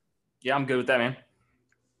that? Yeah, I'm good with that, man.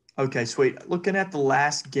 Okay, sweet. Looking at the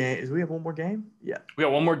last game, do we have one more game? Yeah. We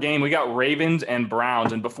got one more game. We got Ravens and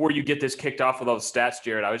Browns. And before you get this kicked off with all the stats,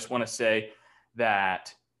 Jared, I just want to say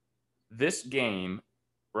that this game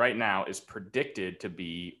right now is predicted to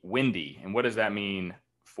be windy. And what does that mean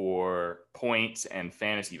for points and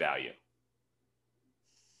fantasy value?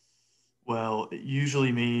 Well, it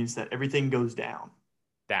usually means that everything goes down.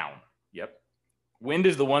 Down. Yep. Wind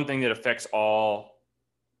is the one thing that affects all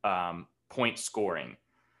point scoring.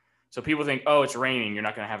 So people think, oh, it's raining, you're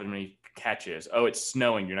not going to have as many catches. Oh, it's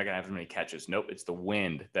snowing, you're not going to have as many catches. Nope, it's the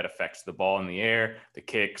wind that affects the ball in the air, the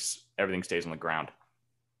kicks, everything stays on the ground.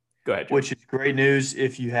 Go ahead, Joe. Which is great news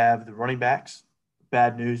if you have the running backs.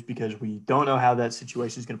 Bad news because we don't know how that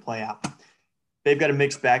situation is going to play out. They've got a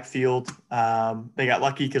mixed backfield. They got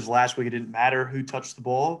lucky because last week it didn't matter who touched the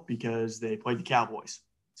ball because they played the Cowboys.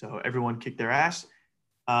 So everyone kicked their ass.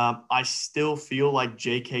 I still feel like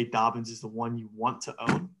J.K. Dobbins is the one you want to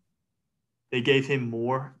own. They gave him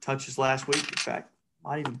more touches last week. In fact, I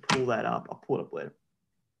might even pull that up. I'll pull it up later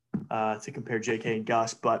to compare J.K. and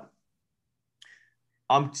Gus. But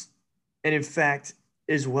and in fact,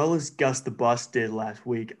 as well as Gus the Bus did last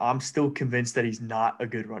week, I'm still convinced that he's not a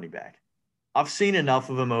good running back. I've seen enough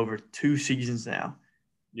of him over 2 seasons now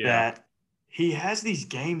that he has these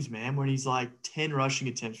games, man, where he's like 10 rushing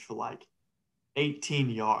attempts for like 18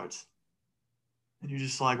 yards. And you're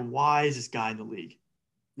just like, why is this guy in the league?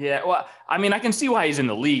 Yeah, well, I mean, I can see why he's in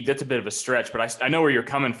the league. That's a bit of a stretch, but I know where you're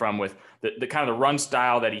coming from with the kind of the run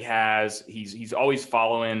style that he has. He's always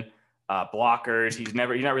following blockers. He's not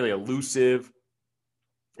really elusive.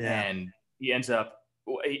 Yeah. And he ends up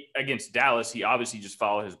against Dallas. He obviously just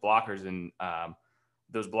followed his blockers, and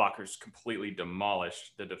those blockers completely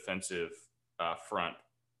demolished the defensive front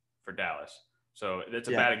for Dallas. So that's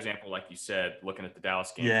a bad example, like you said, looking at the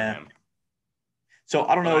Dallas game for him. So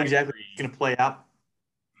I don't know exactly how it's going to play out.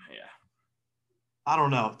 Yeah. I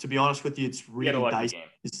don't know. To be honest with you, it's really dicey.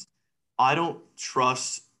 I don't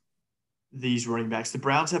trust these running backs. The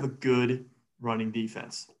Browns have a good running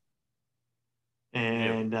defense.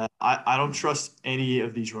 And I don't trust any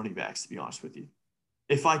of these running backs, to be honest with you.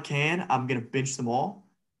 If I can, I'm going to bench them all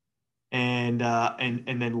and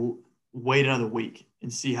then wait another week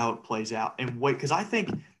and see how it plays out. And wait, because I think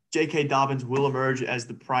J.K. Dobbins will emerge as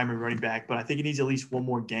the primary running back, but I think he needs at least one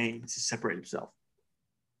more game to separate himself.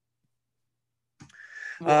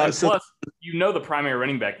 Well, plus, the primary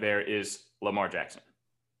running back there is Lamar Jackson.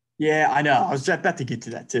 Yeah, I know. I was about to get to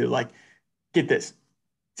that too. Like, get this.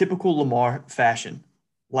 Typical Lamar fashion.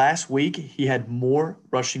 Last week, he had more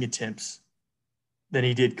rushing attempts than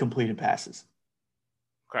he did completed passes.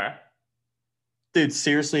 Okay. Dude,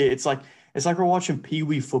 seriously, it's like we're watching Pee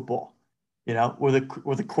Wee football, where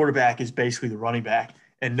the quarterback is basically the running back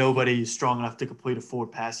and nobody is strong enough to complete a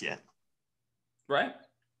forward pass yet. Right.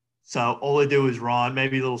 So all they do is run,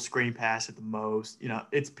 maybe a little screen pass at the most.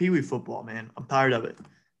 It's Pee Wee football, man. I'm tired of it.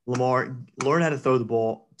 Lamar, learn how to throw the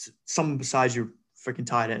ball to someone besides your freaking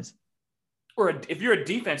tight ends. Or if you're a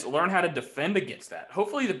defense, learn how to defend against that.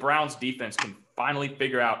 Hopefully the Browns defense can finally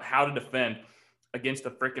figure out how to defend against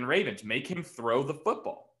the freaking Ravens. Make him throw the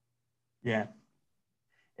football. Yeah.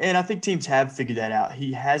 And I think teams have figured that out.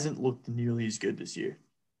 He hasn't looked nearly as good this year.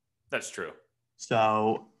 That's true.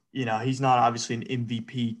 So, he's not obviously an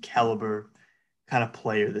MVP caliber kind of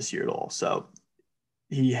player this year at all. So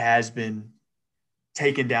he has been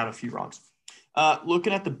taken down a few rungs.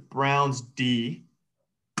 Looking at the Browns D,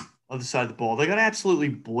 other side of the ball, they got absolutely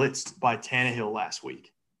blitzed by Tannehill last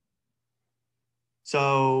week.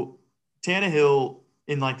 So Tannehill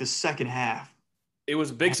in like the second half. It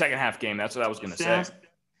was a big second half game. That's what I was going to say.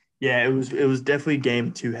 Yeah, it was definitely a game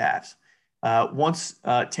of 2 halves. Once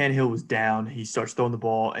Tannehill was down, he starts throwing the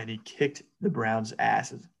ball and he kicked the Browns'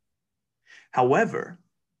 asses. However,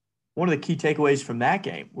 one of the key takeaways from that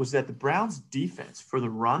game was that the Browns' defense for the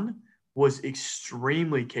run was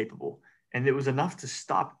extremely capable, and it was enough to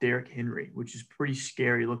stop Derrick Henry, which is pretty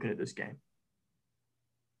scary looking at this game.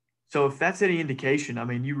 So if that's any indication, I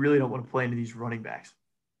mean, you really don't want to play into these running backs.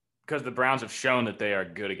 Because the Browns have shown that they are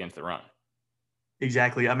good against the run.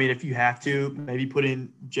 Exactly. I mean, if you have to, maybe put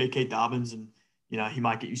in J.K. Dobbins and, he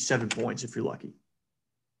might get you 7 points if you're lucky.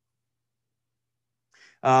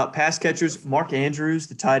 Pass catchers, Mark Andrews,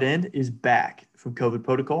 the tight end, is back from COVID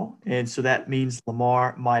protocol. And so that means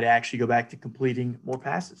Lamar might actually go back to completing more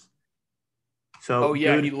passes. So Oh,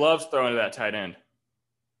 yeah, good. he loves throwing to that tight end.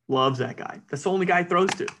 Loves that guy. That's the only guy he throws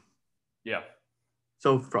to. Yeah.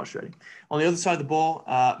 So frustrating. On the other side of the ball,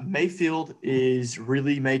 Mayfield is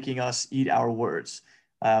really making us eat our words.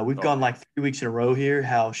 We've gone like 3 weeks in a row here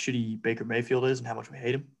how shitty Baker Mayfield is and how much we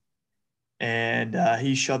hate him. And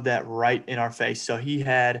he shoved that right in our face. So he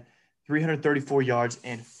had 334 yards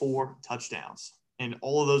and 4 touchdowns. And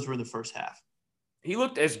all of those were in the first half. He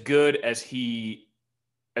looked as good as he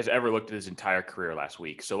has ever looked at his entire career last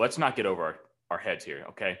week. So let's not get over our heads here,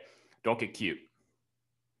 okay? Don't get cute.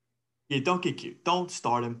 Yeah, don't get cute. Don't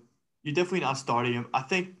start him. You're definitely not starting him. I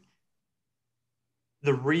think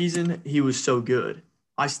the reason he was so good,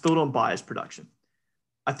 I still don't buy his production.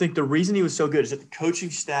 I think the reason he was so good is that the coaching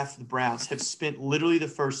staff of the Browns have spent literally the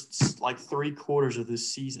first like 3 quarters of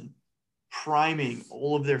this season priming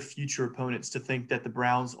all of their future opponents to think that the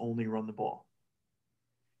Browns only run the ball.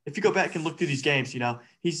 If you go back and look through these games,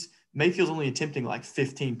 Mayfield's only attempting like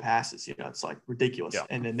 15 passes. It's like ridiculous. Yeah.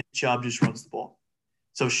 And then Nick Chubb just runs the ball.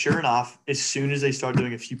 So sure enough, as soon as they start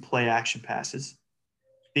doing a few play action passes,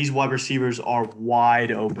 these wide receivers are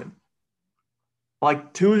wide open.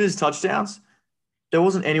 Like 2 of his touchdowns, there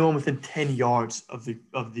wasn't anyone within 10 yards of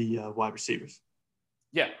the wide receivers.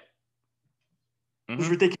 Yeah. It was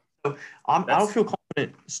ridiculous. So I don't feel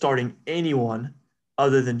confident starting anyone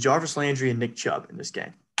other than Jarvis Landry and Nick Chubb in this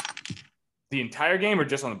game. The entire game or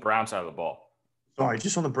just on the Brown side of the ball? Sorry,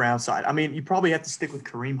 just on the Brown side. I mean, you probably have to stick with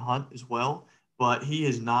Kareem Hunt as well, but he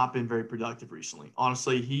has not been very productive recently.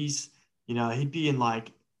 Honestly, he'd be in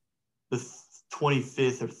like the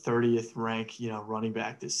 25th or 30th rank, running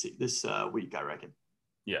back this week, I reckon.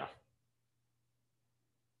 Yeah.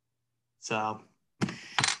 So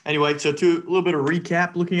anyway, so to a little bit of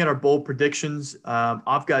recap, looking at our bold predictions,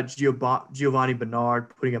 I've got Giovanni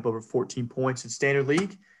Bernard putting up over 14 points in Standard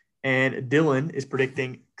League, and Dylan is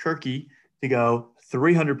predicting Kirky to go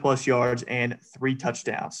 300-plus yards and 3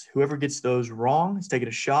 touchdowns. Whoever gets those wrong is taking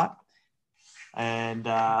a shot. And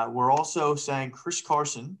we're also saying Chris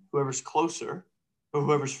Carson, whoever's closer or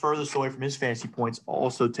whoever's furthest away from his fantasy points,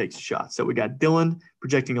 also takes a shot. So we got Dylan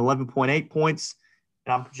projecting 11.8 points,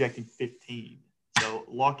 and I'm projecting 15. So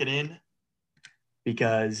lock it in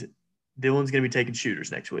because Dylan's going to be taking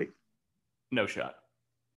shooters next week. No shot.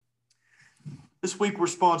 This week we're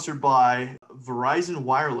sponsored by Verizon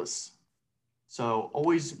Wireless. So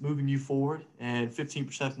always moving you forward, and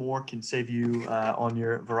 15% more can save you on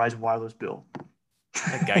your Verizon Wireless bill.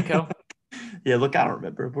 Like Geico? Yeah, look, I don't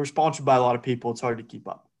remember. We're sponsored by a lot of people. It's hard to keep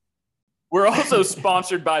up. We're also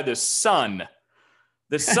sponsored by the Sun.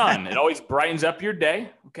 The Sun. It always brightens up your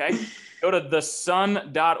day, okay? Go to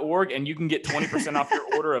thesun.org and you can get 20% off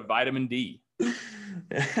your order of vitamin D.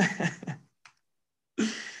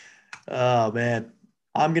 Oh, man.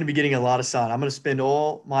 I'm going to be getting a lot of sun. I'm going to spend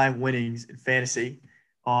all my winnings in fantasy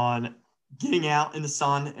on getting out in the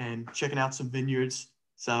sun and checking out some vineyards.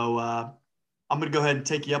 So I'm going to go ahead and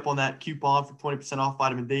take you up on that coupon for 20% off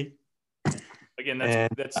vitamin D. Again,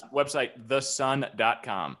 that's website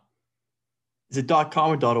thesun.com. Is it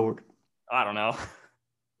 .com or .org? I don't know.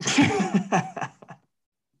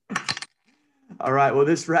 All right. Well,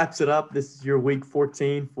 this wraps it up. This is your week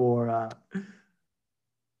 14 for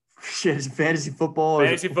fantasy football.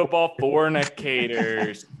 Fantasy football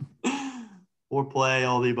fornicators. Or play,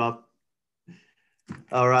 all the above.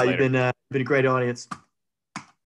 All right. Later. You've been a great audience.